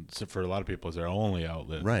is. So for a lot of people, it's their only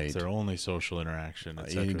outlet. Right, it's their only social interaction.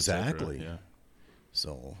 Et cetera, exactly. Et cetera. Yeah.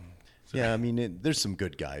 So, yeah, I mean, there's some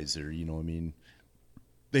good guys there. You know, I mean,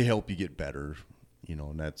 they help you get better. You know,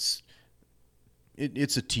 and that's.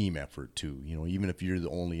 It's a team effort too, you know. Even if you're the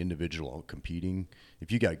only individual out competing,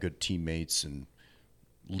 if you got good teammates and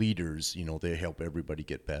leaders, you know, they help everybody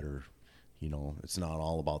get better. You know, it's not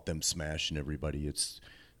all about them smashing everybody; it's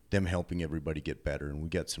them helping everybody get better.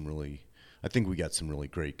 And I think we got some really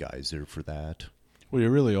great guys there for that. Well,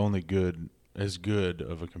 you're really only as good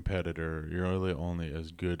of a competitor. You're really only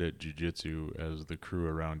as good at jiu-jitsu as the crew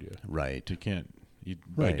around you. Right. You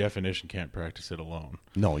by definition can't practice it alone.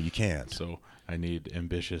 No, you can't. So I need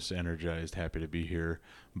ambitious, energized, happy to be here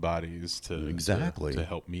bodies to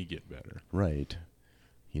help me get better. Right.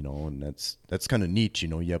 You know, and that's kind of neat. You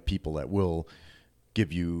know, you have people that will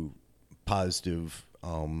give you positive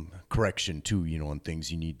correction too, you know, on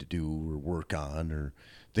things you need to do or work on, or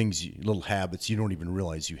little habits you don't even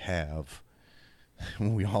realize you have.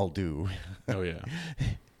 We all do. Oh yeah.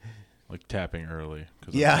 Like tapping early.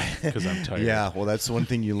 Because I'm tired. Yeah, well, that's one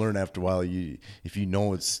thing you learn after a while. If you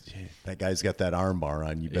know that guy's got that arm bar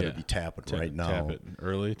on, you better be tapping right now. Tap it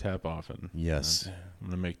early, tap often. Yes. I'm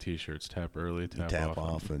going to make T-shirts. Tap early, tap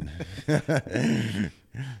often.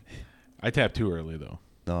 I tap too early, though.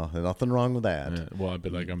 No, nothing wrong with that. Yeah, well, I'd be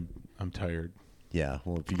like, I'm tired. Yeah,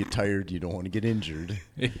 well, if you get tired, you don't want to get injured.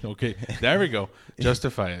 Okay, there we go.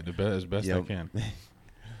 Justify it as best I can.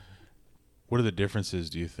 What are the differences,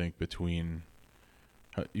 do you think, between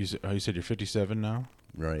you said you're 57 now?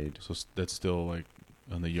 Right. So that's still like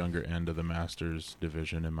on the younger end of the Masters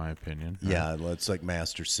division, in my opinion. Right? Yeah, it's like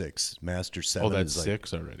Master 6. Master 7 that's is like,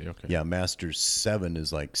 6 already, okay. Yeah, Master 7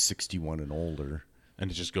 is like 61 and older.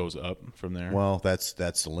 And it just goes up from there? Well, that's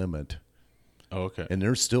the limit. Oh, okay. And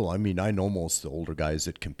there's still, I mean, I know most of the older guys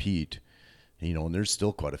that compete, you know, and there's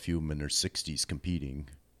still quite a few of them in their 60s competing.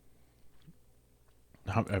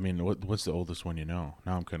 I mean, what's the oldest one you know?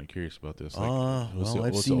 Now I'm kind of curious about this.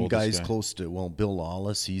 I've seen guys close to, Bill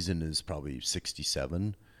Lawless, he's in his probably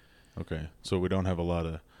 67. Okay, so we don't have a lot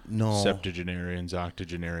of septuagenarians,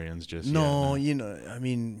 octogenarians just yet. No, you know, I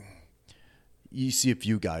mean, you see a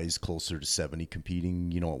few guys closer to 70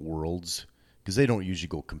 competing, you know, at Worlds, because they don't usually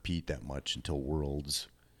go compete that much until Worlds.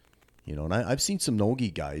 You know, and I've seen some Nogi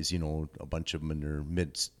guys, you know, a bunch of them in their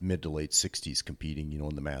mid to late 60s competing, you know,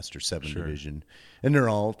 in the Master 7 division. And they're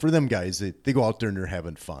all, for them guys, they go out there and they're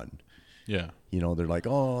having fun. Yeah. You know, they're like,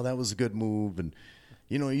 oh, that was a good move. And,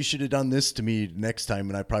 you know, you should have done this to me next time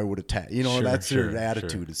and I probably would have tapped. You know, that's their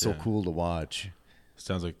attitude. It's so cool to watch.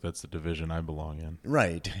 Sounds like that's the division I belong in.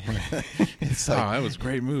 Right. It's like, that was a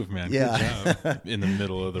great move, man. Yeah. Good job. In the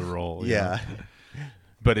middle of the roll. Yeah.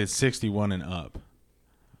 But it's 61 and up.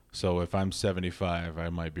 So if I'm 75, I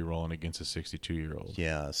might be rolling against a 62-year-old.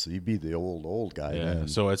 Yeah, so you'd be the old guy. Yeah. Then.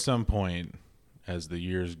 So at some point, as the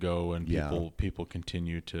years go and people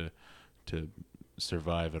continue to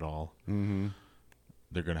survive it all,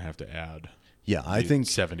 they're going to have to add. Yeah, I think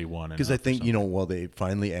 71. Because I think, you know, they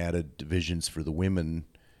finally added divisions for the women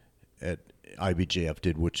at IBJF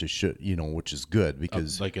did, which is good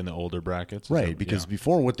because like in the older brackets, right? Because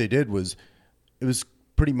before what they did was it was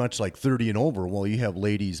pretty much like 30 and over. Well, you have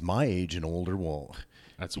ladies my age and older. Well,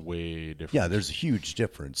 that's way different. Yeah, there's a huge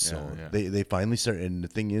difference. So they finally started. And the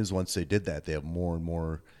thing is, once they did that, they have more and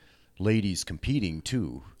more ladies competing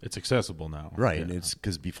too. It's accessible now, right? Yeah. And it's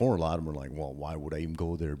because before a lot of them were like, well, why would I even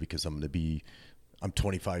go there? Because I'm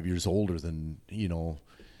 25 years older than, you know.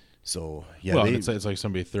 So yeah, well, it's like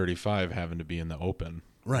somebody 35 having to be in the open.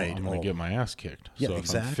 Right. I'm going to get my ass kicked. Yeah, so if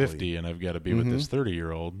exactly. I'm 50 and I've got to be with this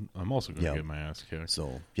 30-year-old, I'm also going to get my ass kicked.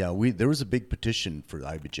 So, yeah, there was a big petition for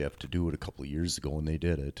IBJJF to do it a couple of years ago, and they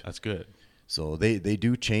did it. That's good. So they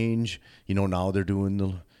do change. Now they're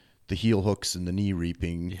doing the heel hooks and the knee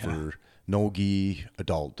reaping for no-gi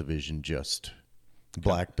adult division, just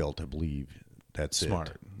black belt, I believe. That's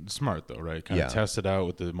Smart, though, right? Kind of test it out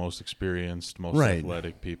with the most experienced, most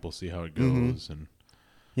athletic people, see how it goes, and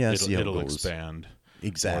it'll expand.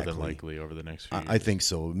 Exactly. More than likely over the next few years. I think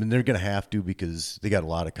so. I mean, they're going to have to, because they got a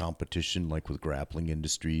lot of competition, like with Grappling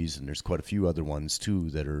Industries, and there's quite a few other ones too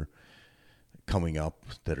that are coming up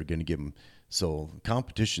that are going to give them. So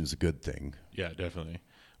competition's a good thing. Yeah, definitely.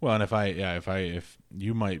 Well, and if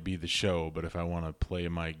you might be the show, but if I want to play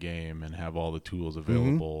my game and have all the tools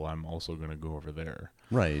available, I'm also going to go over there.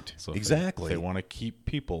 Right. So exactly. If they want to keep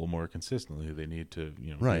people more consistently, they need to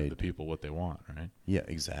give the people what they want, right? Yeah,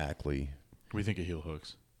 exactly. What do you think of heel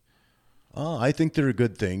hooks? I think they're a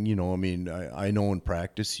good thing. I mean, I know in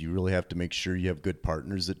practice you really have to make sure you have good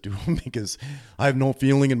partners that do them, because I have no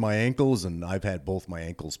feeling in my ankles, and I've had both my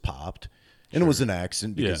ankles popped. And it was an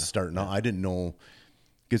accident because starting out, I didn't know.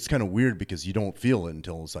 It's kind of weird because you don't feel it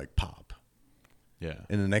until it's like pop. Yeah.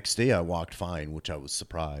 And the next day I walked fine, which I was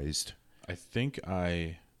surprised. I think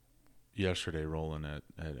yesterday rolling at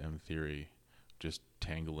M Theory, just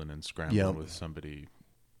tangling and scrambling with somebody,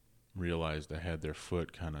 realized I had their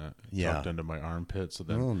foot kind of tucked into my armpit, so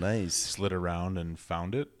then nice. Slid around and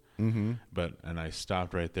found it. Mm-hmm. And I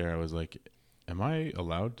stopped right there. I was like, am I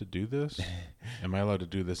allowed to do this? Am I allowed to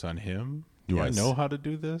do this on him? Do I know how to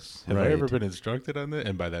do this? Have I ever been instructed on this?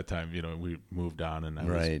 And by that time, we moved on, and I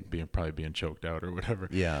was probably being choked out or whatever.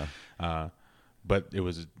 Yeah. But it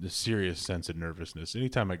was a serious sense of nervousness.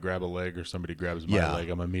 Anytime I grab a leg or somebody grabs my leg,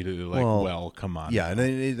 I'm immediately like, well, come on. Yeah,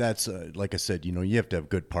 and that's, like I said, you have to have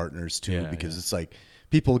good partners too, because it's like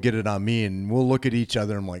people get it on me, and we'll look at each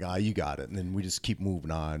other, and I'm like, you got it. And then we just keep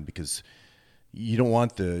moving on, because you don't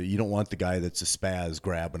want the guy that's a spaz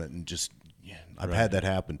grabbing it and just I've had that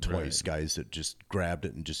happen twice, guys that just grabbed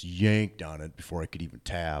it and just yanked on it before I could even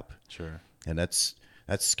tap. Sure. And that's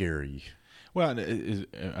scary. Well,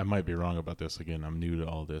 I might be wrong about this. Again, I'm new to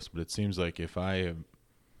all this, but it seems like if I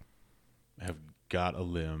have got a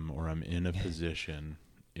limb or I'm in a position,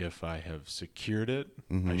 if I have secured it,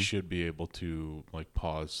 I should be able to like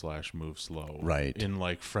pause/move slow. Right. In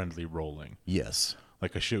like friendly rolling. Yes.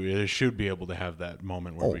 Like I should be able to have that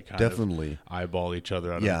moment where we kind definitely of eyeball each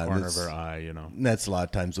other out of the corner of our eye, And that's a lot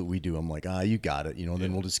of times what we do. I'm like, you got it,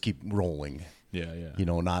 then we'll just keep rolling. Yeah,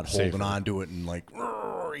 yeah. Not holding on to it and like,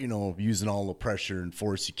 using all the pressure and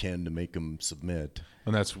force you can to make them submit.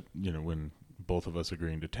 And that's, when both of us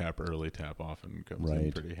agreeing to tap early, tap often comes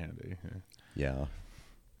in pretty handy. Yeah.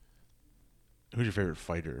 Who's your favorite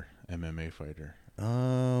fighter, MMA fighter?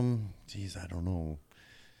 Geez, I don't know.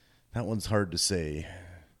 That one's hard to say.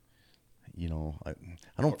 I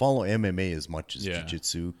don't follow MMA as much as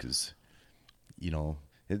jiu-jitsu because,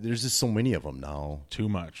 there's just so many of them now. Too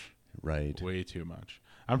much. Right. Way too much.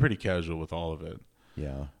 I'm pretty casual with all of it.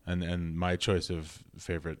 Yeah. And my choice of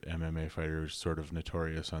favorite MMA fighter is sort of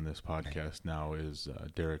notorious on this podcast now is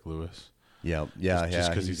Derek Lewis. Yeah.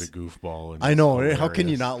 Just because he's a goofball. And I know. Hilarious. How can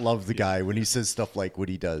you not love the guy when he says stuff like what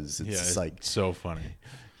he does? It's just like so funny.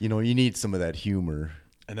 You need some of that humor.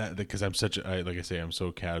 And that because I'm like I say, I'm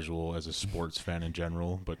so casual as a sports fan in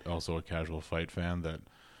general, but also a casual fight fan that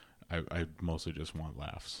I mostly just want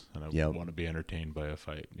laughs and I want to be entertained by a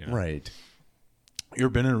fight. Right. You ever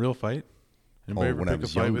been in a real fight? Anybody ever when pick I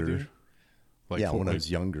was a fight younger. with you? When I was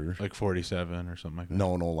younger. Like 47 or something like that?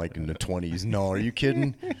 No, like in the 20s. No, are you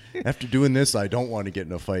kidding? After doing this, I don't want to get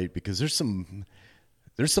in a fight because there's some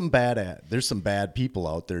bad people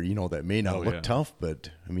out there, that may not look tough,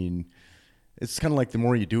 but I mean, it's kind of like the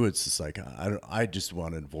more you do it, it's just like, I just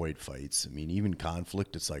want to avoid fights. I mean, even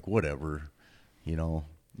conflict, it's like, whatever, You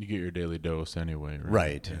get your daily dose anyway, right?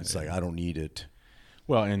 Right. Yeah, it's like, I don't need it.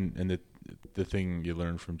 Well, and the thing you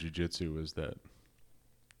learn from jiu-jitsu is that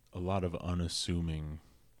a lot of unassuming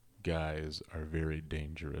guys are very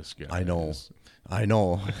dangerous guys. I know. I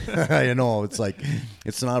know. It's like,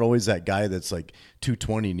 it's not always that guy that's like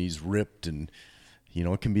 220 and he's ripped and,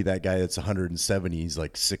 it can be that guy that's 170. He's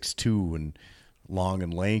like 6'2" and long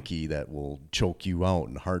and lanky that will choke you out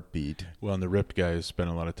in a heartbeat. Well, and the ripped guys spend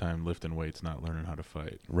a lot of time lifting weights, not learning how to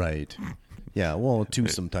fight. Right. Yeah. Well, too,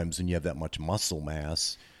 sometimes when you have that much muscle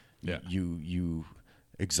mass, you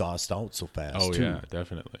exhaust out so fast. Oh, too. yeah,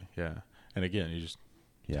 definitely. Yeah. And again, you just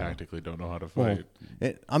tactically don't know how to fight.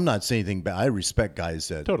 Well, I'm not saying anything bad. I respect guys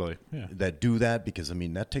that that do that because, I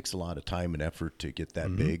mean, that takes a lot of time and effort to get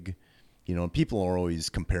that big. And people are always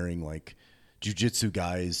comparing like jiu-jitsu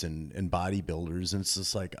guys and bodybuilders, and it's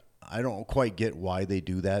just like I don't quite get why they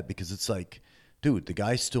do that, because it's like, dude, the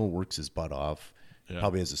guy still works his butt off,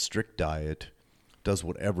 probably has a strict diet, does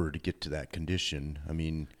whatever to get to that condition. I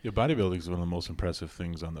mean, bodybuilding is one of the most impressive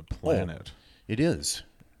things on the planet. It is.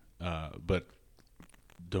 But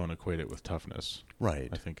don't equate it with toughness. Right.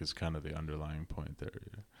 I think is kind of the underlying point there.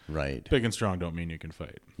 Right. Big and strong don't mean you can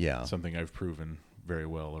fight. Yeah. Something I've proven very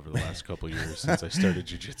well over the last couple of years since I started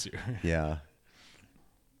jiu-jitsu. Yeah.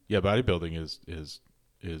 Yeah, bodybuilding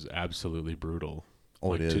is absolutely brutal.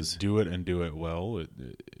 Oh, it is. To do it and do it well.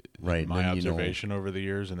 Right. My observation over the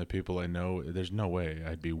years and the people I know, there's no way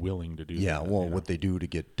I'd be willing to do that. Yeah, well, what they do to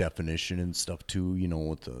get definition and stuff too,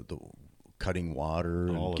 with the cutting water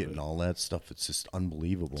and getting all that stuff, it's just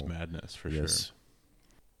unbelievable. It's madness for sure.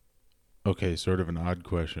 Okay, sort of an odd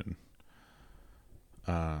question.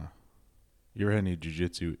 You ever had any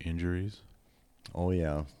jiu-jitsu injuries? Oh,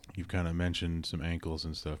 yeah. You've kind of mentioned some ankles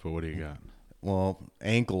and stuff, but what do you got? Well,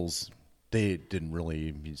 ankles, they didn't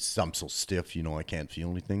really, I'm so stiff, I can't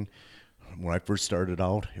feel anything. When I first started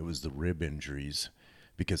out, it was the rib injuries,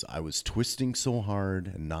 because I was twisting so hard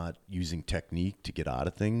and not using technique to get out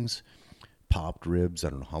of things. Popped ribs, I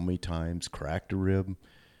don't know how many times, cracked a rib.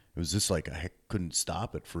 It was just like I couldn't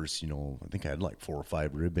stop at first, I think I had like 4 or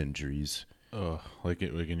 5 rib injuries. Oh, like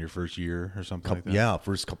in your first year or something like that? Yeah,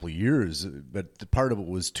 first couple of years. But the part of it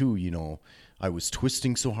was too, I was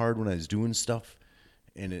twisting so hard when I was doing stuff.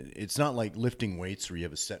 And it's not like lifting weights where you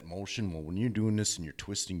have a set motion. Well, when you're doing this and you're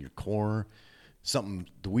twisting your core,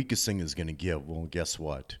 the weakest thing is going to give. Well, guess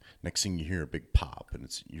what? Next thing you hear, a big pop, and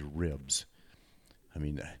it's your ribs. I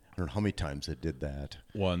mean, I don't know how many times I did that.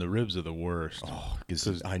 Well, and the ribs are the worst. Oh,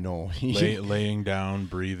 because I know. Laying down,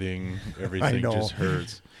 breathing, everything just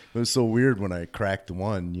hurts. It was so weird when I cracked the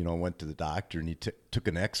one, I went to the doctor and he took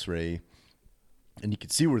an x-ray, and you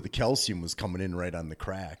could see where the calcium was coming in right on the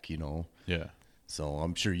crack, Yeah. So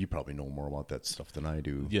I'm sure you probably know more about that stuff than I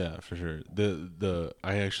do. Yeah, for sure.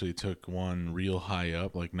 I actually took one real high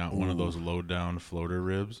up, like not one of those low down floater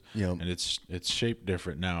ribs. Yeah. And it's shaped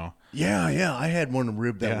different now. Yeah. I had one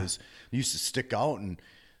rib that used to stick out, and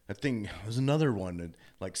that thing was another one that,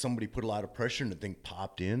 like, somebody put a lot of pressure and the thing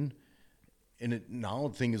popped in. And now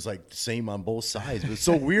the thing is like the same on both sides. But it's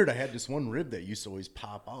so weird. I had this one rib that used to always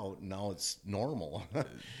pop out, and now it's normal.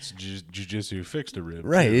 Jiu-jitsu fixed a rib.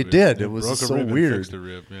 Right, it did. It was broke so a rib weird. And fixed a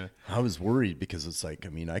rib, yeah. I was worried because it's like,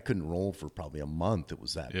 I couldn't roll for probably a month. It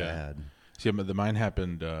was that bad. See, mine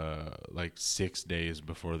happened like 6 days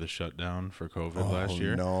before the shutdown for COVID last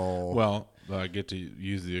year. No. Well, I get to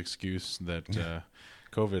use the excuse that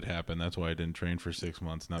COVID happened. That's why I didn't train for 6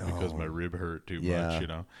 months, not because my rib hurt too much,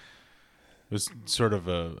 It was sort of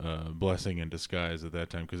a blessing in disguise at that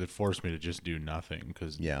time, because it forced me to just do nothing,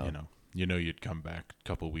 because you'd come back a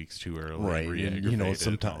couple weeks too early, right? And,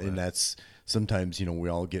 sometimes we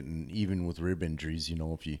all getting, even with rib injuries.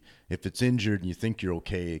 If it's injured and you think you're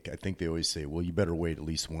okay, I think they always say, well, you better wait at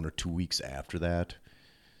least 1 or 2 weeks after that,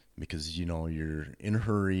 because you're in a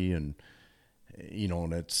hurry, and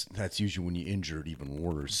that's usually when you injure it even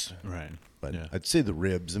worse. Right. But I'd say the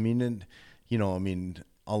ribs.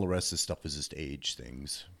 All the rest of the stuff is just age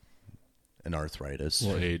things and arthritis.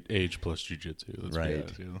 Well, age plus jiu-jitsu. Let's be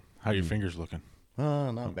honest, How are your fingers looking?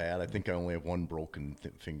 Not bad. I think I only have one broken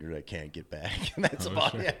finger I can't get back, and that's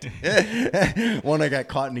about it. One I got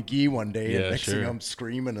caught in a gi one day, and next thing I'm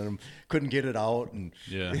screaming, and couldn't get it out, and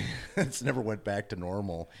it's never went back to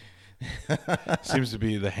normal. Seems to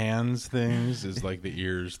be the hands things is like the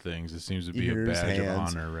ears things. It seems to be a badge of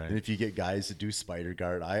honor, right? And if you get guys that do spider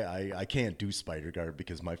guard, I can't do spider guard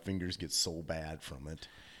because my fingers get so bad from it.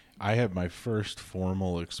 I had my first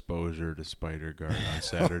formal exposure to spider guard on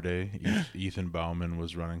Saturday. Ethan Bauman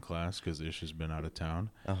was running class because Ish has been out of town,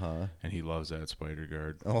 and he loves that spider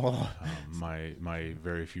guard. My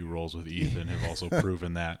very few rolls with Ethan have also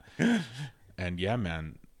proven that. And yeah,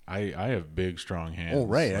 man. I have big, strong hands. Oh,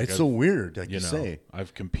 right. It's so weird, like you say.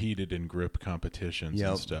 I've competed in grip competitions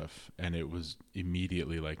and stuff, and it was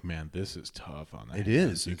immediately like, man, this is tough on that. It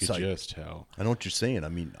is. You could just tell. I know what you're saying.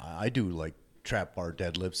 I do like trap bar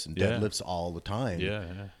deadlifts and deadlifts all the time. Yeah.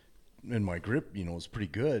 And my grip, is pretty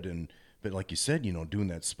good. But like you said, doing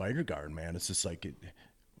that spider guard, man, it's just like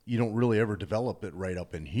you don't really ever develop it right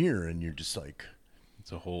up in here, and you're just like,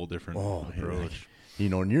 it's a whole different approach.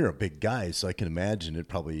 And you're a big guy, so I can imagine it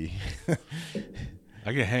probably.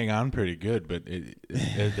 I can hang on pretty good, but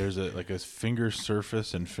there's a finger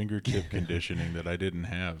surface and fingertip conditioning that I didn't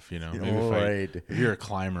have. Maybe if you're a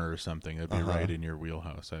climber or something, that'd be right in your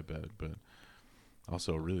wheelhouse, I bet. But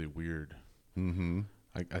also really weird. Mm-hmm.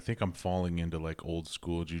 I think I'm falling into like old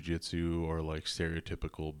school jiu-jitsu or like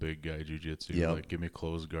stereotypical big guy jiu-jitsu. Yep. Like give me a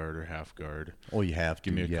closed guard or half guard. Oh, you have to.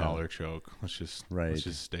 Give me a yeah. collar choke. Let's just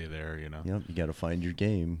stay there, you know. Yep, you got to find your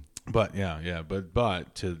game. But yeah,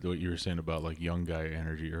 but to what you were saying about like young guy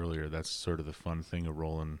energy earlier, that's sort of the fun thing of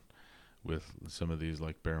rolling with some of these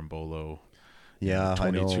like Berimbolo, Yeah,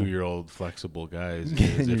 22-year-old flexible guys.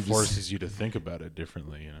 It forces you to think about it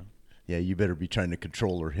differently, you know. Yeah, you better be trying to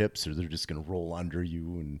control their hips, or they're just going to roll under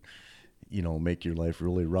you and, make your life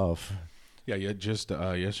really rough. Yeah. Just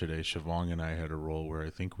yesterday, Siobhan and I had a roll where I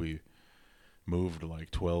think we moved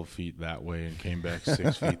like 12 feet that way and came back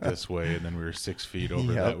 6 feet this way, and then we were 6 feet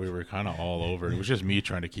over that. We were kind of all over. It was just me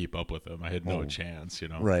trying to keep up with him. I had no chance,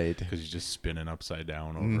 Right. Because he's just spinning upside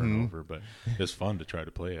down over and over. But it's fun to try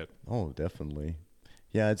to play it. Oh, definitely.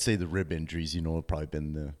 Yeah, I'd say the rib injuries, have probably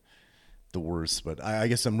been the worst. But I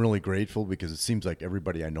guess I'm really grateful because it seems like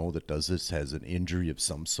everybody I know that does this has an injury of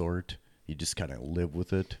some sort. You just kind of live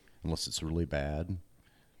with it unless it's really bad.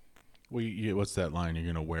 Well, what's that line? You're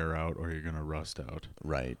going to wear out or you're going to rust out.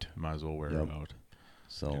 Right. Might as well wear out.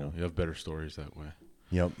 So you have better stories that way.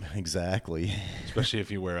 Yep, exactly. Especially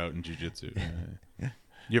if you wear out in jiu-jitsu.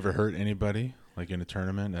 You ever hurt anybody, like in a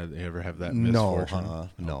tournament? You ever have that misfortune?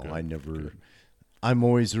 No, I never. Good. I'm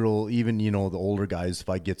always real, even, the older guys, if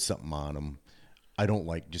I get something on them, I don't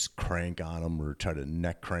like just crank on them or try to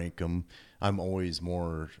neck crank them. I'm always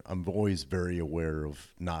very aware of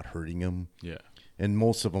not hurting them. Yeah. And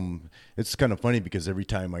most of them, it's kind of funny because every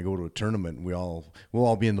time I go to a tournament, we'll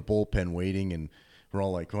all be in the bullpen waiting, and we're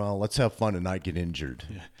all like, well, let's have fun and not get injured.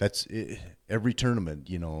 Yeah. That's it, every tournament,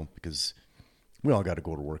 because we all got to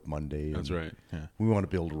go to work Monday. That's right. Yeah. We want to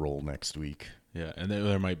be able to roll next week. Yeah, and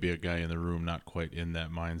there might be a guy in the room not quite in that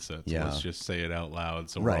mindset. So let's just say it out loud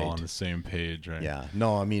so we're all on the same page, right? Yeah.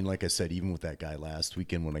 No, I mean, like I said, even with that guy last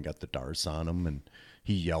weekend when I got the darce on him and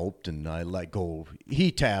he yelped and I let go.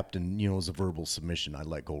 He tapped and, it was a verbal submission. I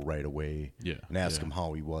let go right away and asked him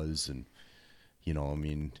how he was. And, I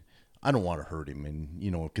mean, I don't want to hurt him. And,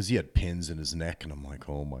 because he had pins in his neck and I'm like,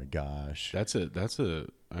 oh my gosh.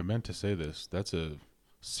 I meant to say this. That's a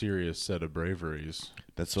serious set of braveries.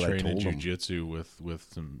 That's what I told him. Training jiu-jitsu with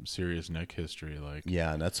some serious neck history, like.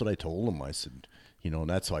 Yeah, and that's what I told him. I said, and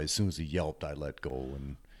that's why as soon as he yelped, I let go.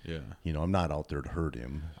 And I'm not out there to hurt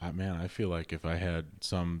him. I feel like if I had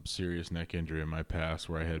some serious neck injury in my past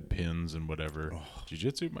where I had pins and whatever,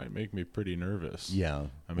 jiu-jitsu might make me pretty nervous. Yeah,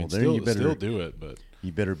 I mean, still do it, but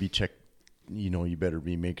you better be checked. You better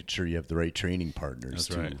be making sure you have the right training partners.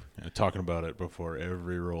 That's right. Yeah, talking about it before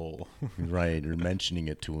every roll. Right, or mentioning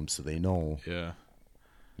it to them so they know. Yeah.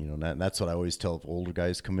 That's what I always tell if older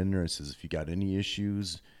guys come in there. I says, if you got any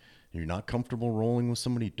issues, you're not comfortable rolling with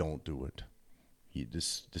somebody, don't do it.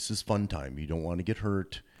 This is fun time. You don't want to get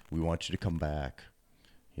hurt. We want you to come back.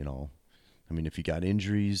 I mean, if you got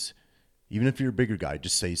injuries, even if you're a bigger guy,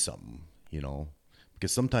 just say something,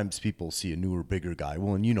 because sometimes people see a newer, bigger guy.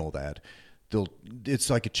 Well, and that. It's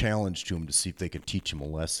like a challenge to them to see if they can teach them a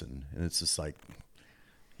lesson. And it's just like,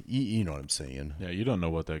 you know what I'm saying? Yeah, you don't know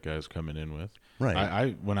what that guy's coming in with.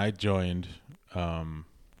 Right. When I joined, I'm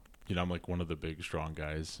like one of the big, strong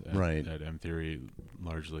guys at M Theory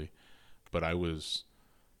largely. But I was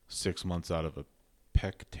 6 months out of a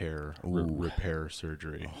pec tear repair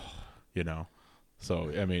surgery,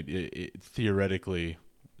 So, I mean, it theoretically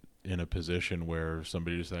in a position where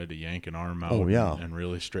somebody decided to yank an arm out and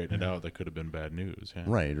really straighten it out, that could have been bad news. Yeah.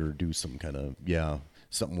 Right, or do some kind of,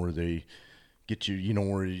 something where they get you,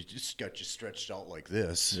 where you just got you stretched out like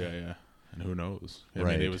this. Yeah. And who knows? I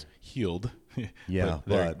mean, it was healed. Yeah.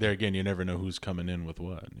 but there again, you never know who's coming in with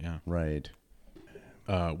what. Yeah. Right.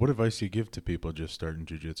 What advice do you give to people just starting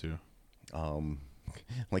jiu-jitsu?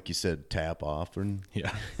 Like you said, tap off. And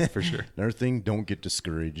yeah, for sure. Another thing, don't get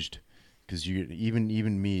discouraged. Because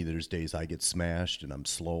even me, there's days I get smashed and I'm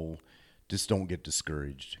slow. Just don't get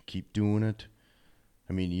discouraged. Keep doing it.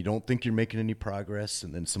 I mean, you don't think you're making any progress,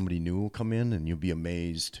 and then somebody new will come in, and you'll be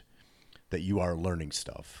amazed that you are learning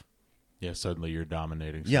stuff. Yeah, suddenly you're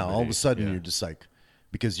dominating somebody. Yeah, all of a sudden you're just like,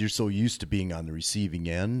 because you're so used to being on the receiving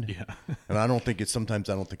end. Yeah. And I don't think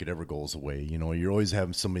it ever goes away. You're always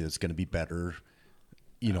having somebody that's going to be better,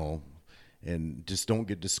 and just don't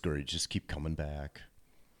get discouraged. Just keep coming back.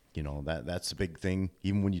 That's a big thing,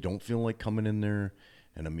 even when you don't feel like coming in there.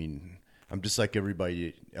 And I mean, I'm just like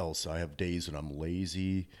everybody else. I have days when I'm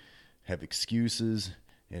lazy, have excuses,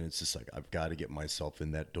 and it's just like, I've got to get myself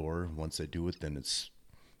in that door. Once I do it, then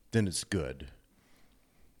it's good.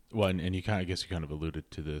 Well, and you kind of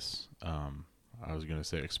alluded to this. I was going to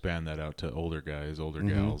say, expand that out to older guys, older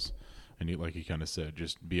gals. And like you kind of said,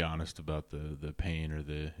 just be honest about the pain or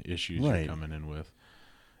the issues you're coming in with.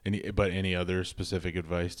 Any other specific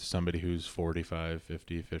advice to somebody who's 45,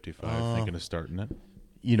 50, 55 thinking of starting it?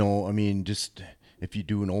 I mean, just if you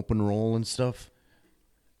do an open roll and stuff,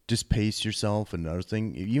 just pace yourself. Another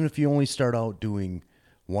thing, even if you only start out doing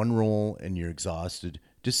one roll and you're exhausted,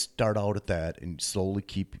 just start out at that and slowly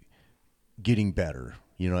keep getting better.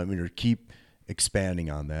 Or keep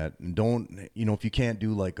expanding on that. And don't, if you can't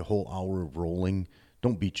do like a whole hour of rolling,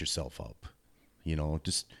 don't beat yourself up.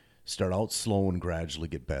 Just start out slow and gradually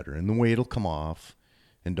get better. And the weight will come off.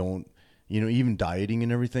 And don't, even dieting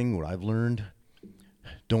and everything, what I've learned,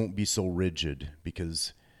 don't be so rigid,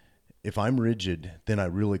 because if I'm rigid, then I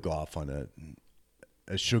really go off on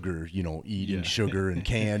a sugar, eating sugar and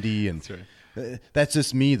candy. And That's right. That's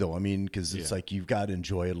just me, though. I mean, because it's like you've got to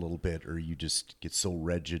enjoy it a little bit, or you just get so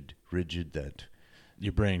rigid that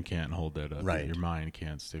your brain can't hold that up. Right. Your mind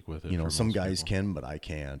can't stick with it. some guys can, but I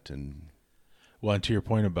can't. And and to your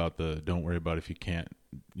point about don't worry about if you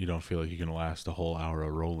don't feel like you can last a whole hour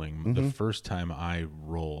of rolling. The first time I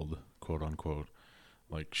rolled, quote unquote,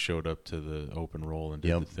 like showed up to the open roll and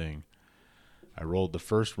did the thing, I rolled the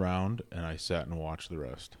first round and I sat and watched the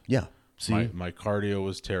rest. Yeah. See? My cardio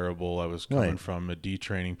was terrible. I was coming from a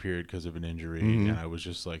detraining period because of an injury, and I was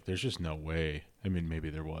just like, there's just no way. I mean,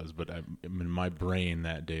 maybe there was, but in my brain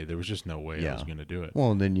that day, there was just no way I was going to do it.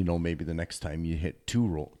 Well, and then, maybe the next time you hit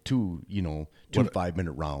two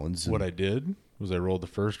 5-minute rounds. What I did was I rolled the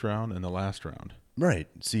first round and the last round. Right.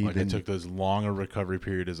 See, I took as long a recovery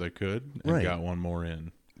period as I could and got one more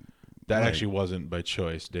in. That actually wasn't by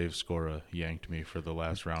choice. Dave Scora yanked me for the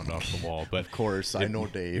last round off the wall. But of course, I know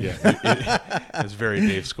Dave. Yeah, it's a very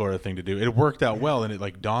Dave Scora thing to do. It worked out well, and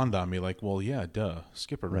it dawned on me well, yeah,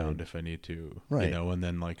 skip a round if I need to. Right. And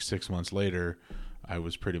then 6 months later, I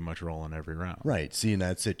was pretty much rolling every round. Right. See, and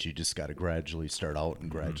that's it. You just got to gradually start out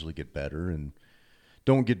and gradually get better, and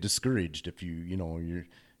don't get discouraged if you're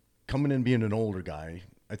coming in being an older guy.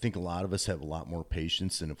 I think a lot of us have a lot more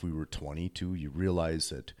patience than if we were 22. You realize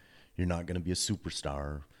that you're not going to be a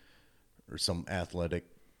superstar or some athletic,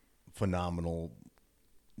 phenomenal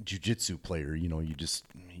jiu-jitsu player. You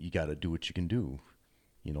got to do what you can do.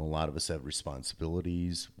 A lot of us have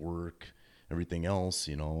responsibilities, work, everything else,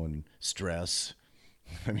 and stress.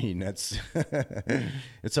 I mean, that's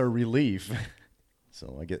it's our relief.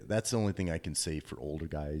 So that's the only thing I can say for older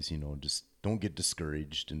guys. Just don't get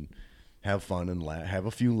discouraged and have fun and have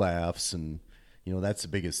a few laughs. And that's the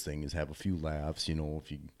biggest thing, is have a few laughs.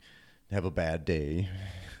 If you have a bad day.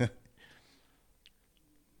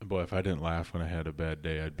 Boy, if I didn't laugh when I had a bad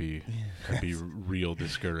day, I'd be real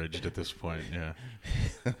discouraged at this point. Yeah.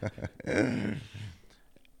 And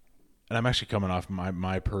I'm actually coming off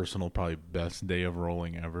my personal probably best day of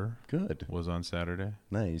rolling ever. Good. Was on Saturday.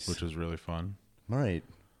 Nice. Which was really fun. Right.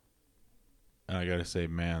 And I got to say,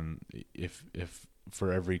 man, if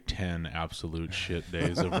for every 10 absolute shit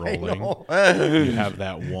days of rolling, you have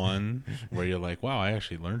that one where you're like, wow, I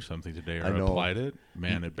actually learned something today, or applied it.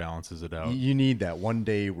 Man, it balances it out. You need that one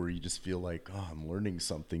day where you just feel like, oh, I'm learning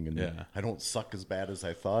something, and I don't suck as bad as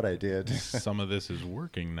I thought I did. Some of this is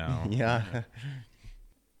working now. Yeah.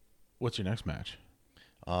 What's your next match?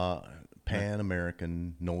 Pan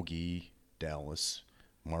American, Nogi, Dallas,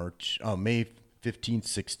 March, May 15th,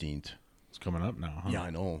 16th. It's coming up now, huh? Yeah, I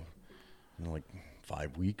know.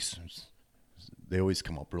 5 weeks. They always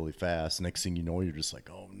come up really fast. Next thing you know, you're just like,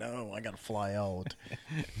 oh no, I got to fly out.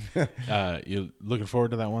 You looking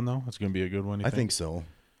forward to that one though? It's going to be a good one. I think so.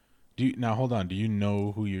 Now hold on. Do you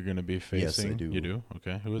know who you're going to be facing? Yes, I do. You do?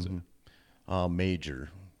 Okay. Who is it? Major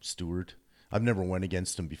Stewart. I've never went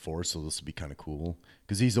against him before, so this will be kind of cool,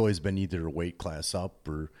 because he's always been either a weight class up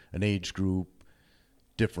or an age group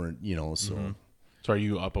different, so. So are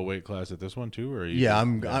you up a weight class at this one too, or are you?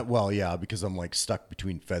 Yeah, because I'm stuck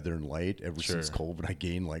between feather and light ever since COVID. I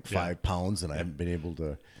gained 5 pounds, and I haven't been able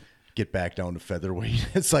to get back down to featherweight.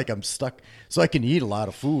 It's like I'm stuck. So I can eat a lot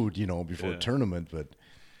of food, before a tournament, but.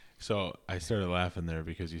 So I started laughing there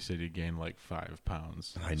because you said you gained 5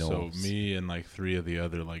 pounds. I know. So me and 3 of the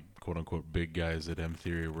other quote unquote big guys at M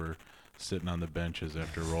Theory were sitting on the benches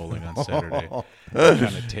after rolling on Saturday,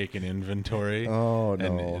 kind of taking inventory. Oh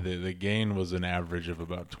no! And the gain was an average of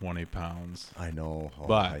about 20 pounds. I know,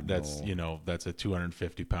 but that's that's a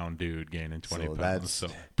 250-pound dude gaining 20 pounds. That's, so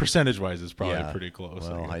percentage-wise, it's probably pretty close.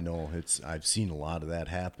 Well, I know I've seen a lot of that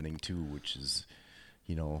happening too, which is,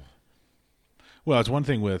 Well, it's one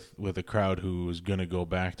thing with a crowd who is going to go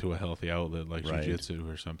back to a healthy outlet like jiu-jitsu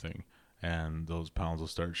or something, and those pounds will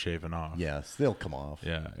start shaving off. Yes, they'll come off.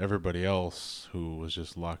 Yeah, everybody else who was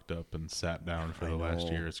just locked up and sat down for the last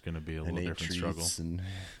year, it's going to be a little different struggle.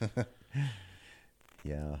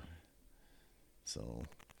 Yeah. So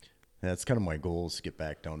That's kind of my goal, is to get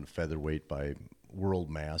back down to featherweight by World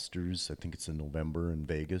Masters. I think it's in November in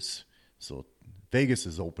Vegas. So Vegas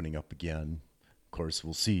is opening up again. Of course,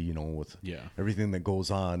 we'll see, you know, with everything that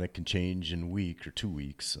goes on, it can change in a week or 2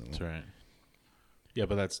 weeks. So. That's right. Yeah,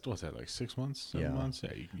 but what's that, like 6 months, 7 months?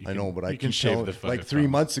 Yeah, I know, but I can shave the like 3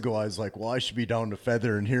 months ago, I was like, well, I should be down to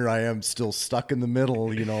feather, and here I am still stuck in the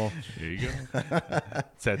middle, you know. There you go.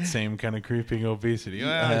 It's that same kind of creeping obesity.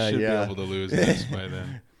 I should be able to lose this by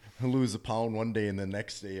then. I'll lose a pound one day, and the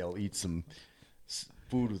next day I'll eat some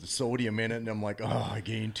food with sodium in it, and I'm like, oh, I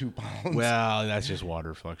gained 2 pounds. Well, that's just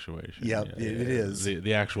water fluctuation. Yep, it is.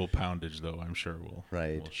 The actual poundage, though, I'm sure will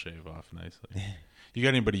shave off nicely. You got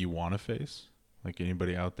anybody you want to face? Like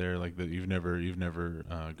anybody out there like that you've never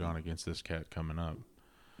gone against this cat coming up?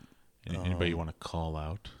 Anybody you want to call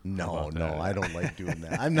out? No, I don't like doing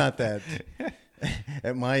that. I'm not that.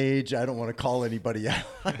 At my age, I don't want to call anybody out.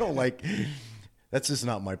 I don't like. That's just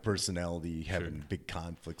not my personality, having big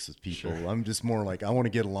conflicts with people. Sure. I'm just more like, I want to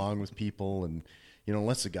get along with people, and you know,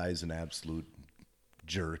 unless the guy's an absolute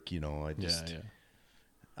jerk, you know,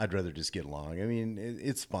 I'd rather just get along. I mean,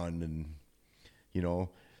 it's fun, and you know.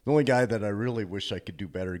 The only guy that I really wish I could do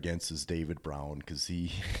better against is David Brown, because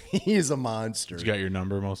he is a monster. He's got your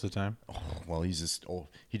number most of the time? Oh, well, he just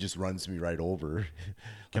runs me right over.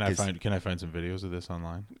 Can I find some videos of this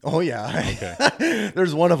online? Oh yeah. Okay.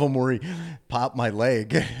 There's one of them where he popped my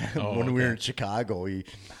leg when we were in Chicago.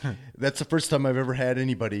 That's the first time I've ever had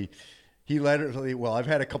anybody. He literally, well, I've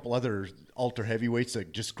had a couple other ultra heavyweights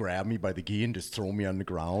that just grab me by the gi and just throw me on the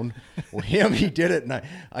ground. Well, he did it, and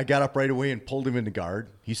I got up right away and pulled him into guard.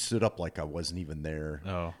 He stood up like I wasn't even there.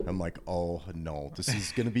 Oh. I'm like, oh, no, this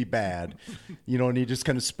is going to be bad. You know, and he just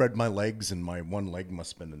kind of spread my legs, and my one leg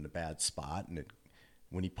must have been in a bad spot. And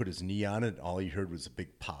when he put his knee on it, all he heard was a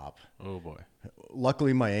big pop. Oh, boy.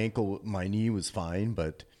 Luckily, my knee was fine,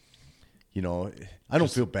 but... You know, I don't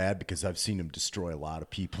feel bad because I've seen him destroy a lot of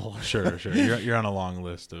people. Sure. You're on a long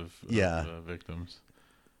list of victims.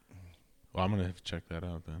 Well, I'm going to have to check that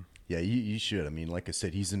out then. Yeah, you should. I mean, like I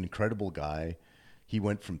said, he's an incredible guy. He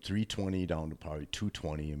went from 320 down to probably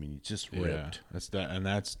 220. I mean, he's just ripped.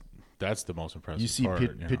 That's the most impressive. You see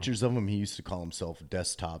part, pictures of him. He used to call himself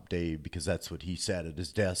Desktop Dave because that's what he sat at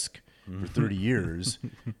his desk for 30 years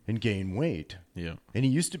and gained weight. Yeah. And he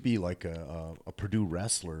used to be like a Purdue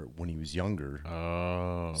wrestler when he was younger.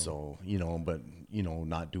 Oh. So, you know, but, you know,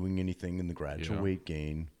 not doing anything in the gradual weight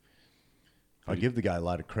gain. I give the guy a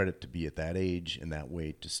lot of credit to be at that age and that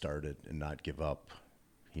weight to start it and not give up,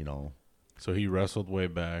 you know. So he wrestled way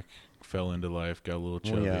back, fell into life, got a little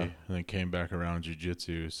chubby, and then came back around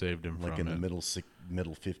jiu-jitsu, saved him from it. Like in the middle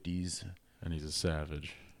 50s. And he's a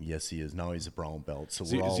savage. Yes, he is. Now he's a brown belt. So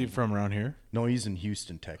is he from around here? No, he's in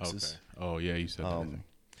Houston, Texas. Okay. Oh, yeah, you said that.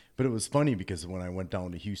 But it was funny because when I went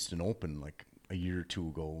down to Houston Open like a year or two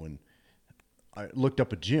ago, and I looked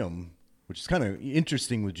up a gym, which is kind of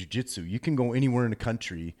interesting with jiu-jitsu. You can go anywhere in the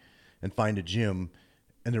country and find a gym,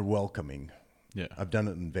 and they're welcoming. Yeah, I've done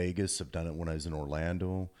it in Vegas. I've done it when I was in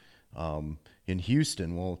Orlando. In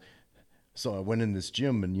Houston, well, so I went in this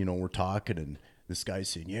gym, and, you know, we're talking, and this guy's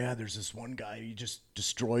saying, yeah, there's this one guy, he just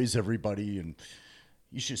destroys everybody, and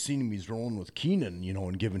you should have seen him. He's rolling with Keenan, you know,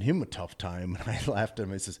 and giving him a tough time. And I laughed at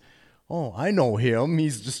him. I says, oh, I know him.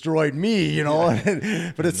 He's destroyed me, you know.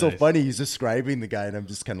 But it's so funny. He's describing the guy, and I'm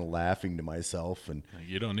just kind of laughing to myself. And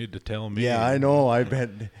you don't need to tell me. Yeah, I know. I've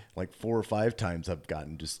had like 4 or 5 times I've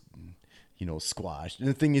gotten just, you know, squashed. And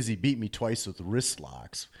the thing is, he beat me twice with wrist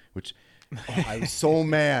locks, which I was so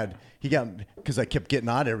mad. He got, because I kept getting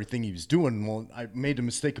out of everything he was doing. Well, I made the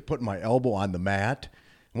mistake of putting my elbow on the mat.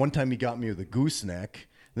 One time he got me with a gooseneck.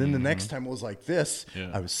 Then the next time it was like this. Yeah.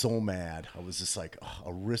 I was so mad. I was just like,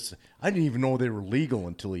 a wrist. I didn't even know they were legal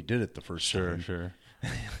until he did it the first time. Sure.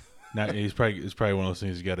 Now it's probably one of those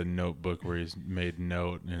things. He's got a notebook where he's made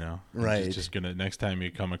note, you know. Right. He's just gonna, next time you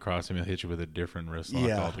come across him, he'll hit you with a different wrist lock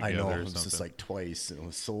altogether. I know. It was just like twice, and I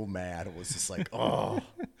was so mad. It was just like, oh.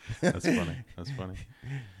 That's funny.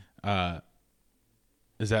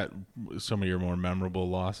 Is that some of your more memorable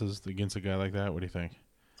losses against a guy like that? What do you think?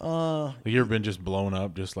 You ever been just blown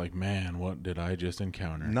up, just like, man, what did I just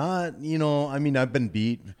encounter? Not, you know, I mean, I've been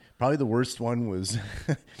beat. Probably the worst one was,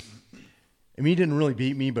 I mean, he didn't really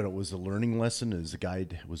beat me, but it was a learning lesson. As a guy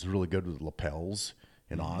was really good with lapels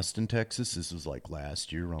in Austin, Texas. This was like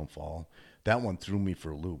last year around fall. That one threw me for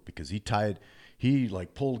a loop because he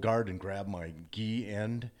like pulled guard and grabbed my gi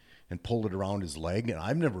end and pulled it around his leg. And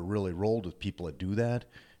I've never really rolled with people that do that.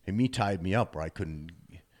 And he tied me up where I couldn't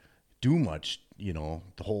do much, you know,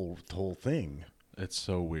 the whole thing. It's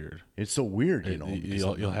so weird. It's so weird, you know.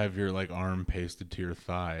 You'll have your like arm pasted to your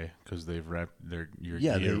thigh because they've wrapped your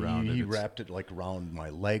gi around it. He wrapped it like around my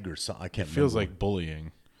leg or something. I can't. It feels remember. like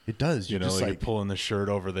bullying. It does. You know, like you're pulling the shirt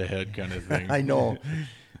over the head kind of thing. I know.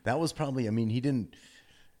 That was probably. I mean, he didn't.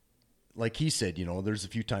 Like he said, you know, there's a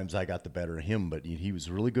few times I got the better of him, but he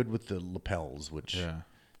was really good with the lapels, which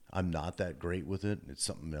I'm not that great with it. It's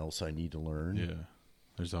something else I need to learn. Yeah,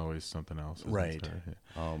 there's always something else. Right.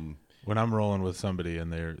 When I'm rolling with somebody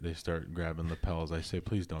and they start grabbing lapels, I say,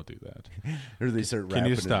 please don't do that. Or they start wrapping. Can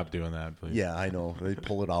you stop doing that, please? Yeah, I know. They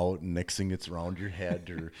pull it out, and next thing it's around your head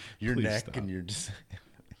or your neck, stop. and you're just.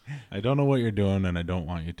 I don't know what you're doing, and I don't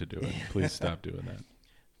want you to do it. Please stop doing that.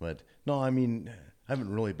 But no, I mean, I haven't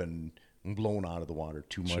really been blown out of the water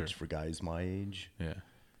too much for guys my age. Yeah.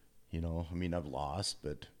 You know, I mean, I've lost,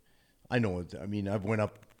 but I know. I mean, I've went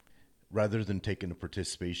up rather than taking a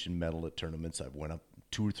participation medal at tournaments. I've went up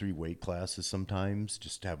 2 or 3 weight classes sometimes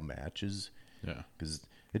just to have matches. Yeah. Because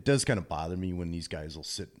it does kind of bother me when these guys will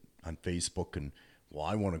sit on Facebook and, well,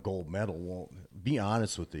 I want a gold medal. Well, be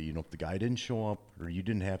honest with it. You know, if the guy didn't show up or you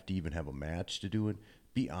didn't have to even have a match to do it,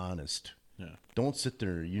 be honest. Yeah. Don't sit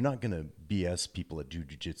there. You're not going to BS people at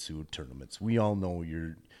jiu-jitsu tournaments. We all know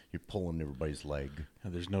you're pulling everybody's leg.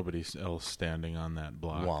 And there's nobody else standing on that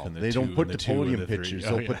block. Wow. And They don't put the podium pictures.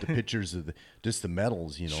 They'll yeah. put the pictures of just the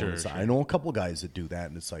medals, you know. Sure. I know a couple guys that do that,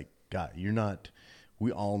 and it's like, God, you're not –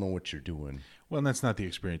 we all know what you're doing. Well, and that's not the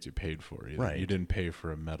experience you paid for either. Right. You didn't pay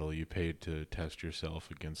for a medal. You paid to test yourself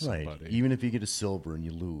against somebody. Even if you get a silver and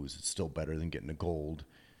you lose, it's still better than getting a gold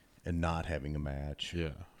and not having a match. Yeah,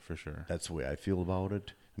 for sure. That's the way I feel about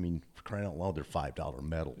it. I mean, for crying out loud, they're $5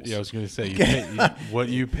 medals. Yeah, I was going to say, what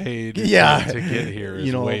you paid to get here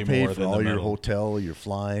is way pay more for than all the your medal. hotel, your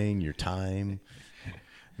flying, your time.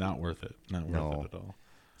 Not worth it. Not worth it at all.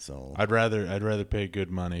 So I'd rather pay good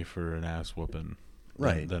money for an ass whooping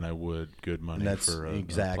than I would good money for a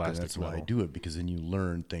plastic that's medal. why I do it, because then you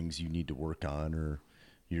learn things you need to work on, or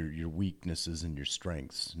your weaknesses and your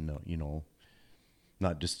strengths. No, you know,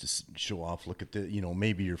 not just to show off. Look at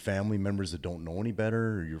maybe your family members that don't know any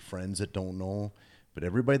better, or your friends that don't know. But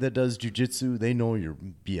everybody that does jiu-jitsu, they know you're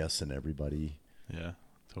BSing everybody. Yeah,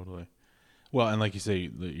 totally. Well, and like you say,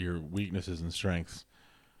 your weaknesses and strengths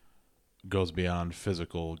goes beyond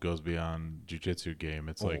physical, goes beyond jiu-jitsu game.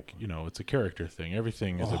 It's like, it's a character thing.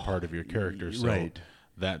 Everything is a part of your character. So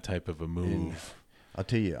that type of a move. And I'll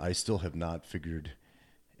tell you, I still have not figured.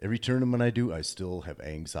 Every tournament I do, I still have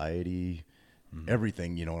anxiety,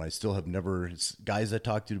 everything, and I still have never. Guys I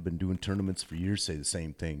talk to have been doing tournaments for years say the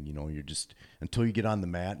same thing. You're just, until you get on the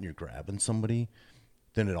mat and you're grabbing somebody,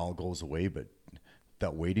 then it all goes away. But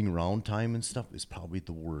that waiting around time and stuff is probably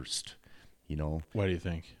the worst. Why do you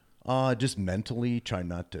think? Just mentally try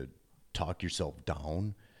not to talk yourself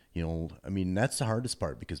down. I mean, that's the hardest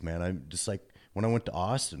part, because, man, I'm just like when I went to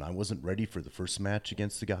Austin, I wasn't ready for the first match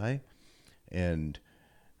against the guy. And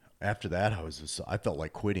after that, I felt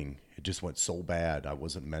like quitting. It just went so bad. I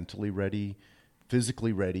wasn't mentally ready,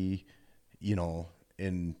 physically ready,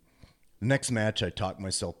 and the next match, I talked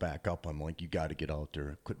myself back up. I'm like, you got to get out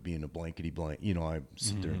there. Quit being a blankety blank. I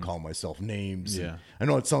sit there and call myself names. Yeah. I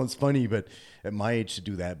know it sounds funny, but at my age to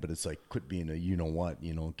do that, but it's like, quit being a you-know-what,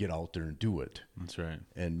 get out there and do it. That's right.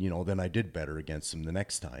 And, then I did better against him the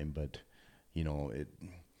next time. But,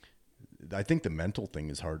 I think the mental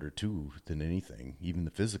thing is harder, too, than anything, even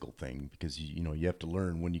the physical thing, because, you have to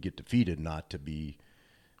learn when you get defeated not to be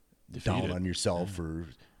down on yourself or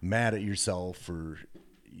mad at yourself, or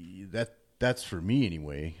that's for me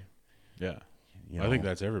anyway. Yeah. I think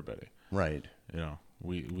that's everybody. Right.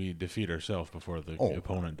 We defeat ourselves before the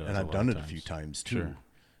opponent does. And I've done it a few times too.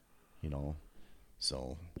 Sure.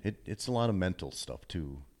 So it's a lot of mental stuff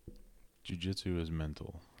too. Jiu-jitsu is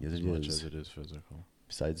mental as much as it is physical.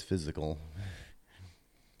 Besides physical.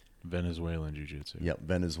 Venezuelan jiu-jitsu. Yep,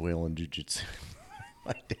 Venezuelan jiu-jitsu.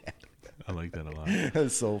 My dad. I like that a lot.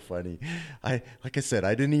 That's so funny. Like I said,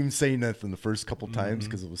 I didn't even say nothing the first couple times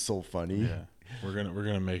because it was so funny. Yeah, we're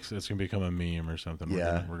gonna make it's gonna become a meme or something.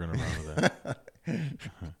 Yeah, we're gonna run with that.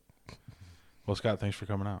 Well, Scott, thanks for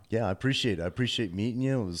coming out. Yeah, I appreciate it. I appreciate meeting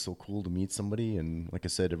you. It was so cool to meet somebody, and like I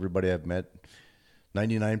said, everybody I've met,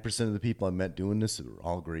 99% of the people I've met doing this are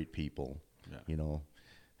all great people. Yeah.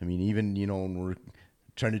 I mean, even when we're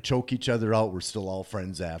trying to choke each other out, we're still all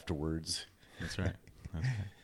friends afterwards. That's right.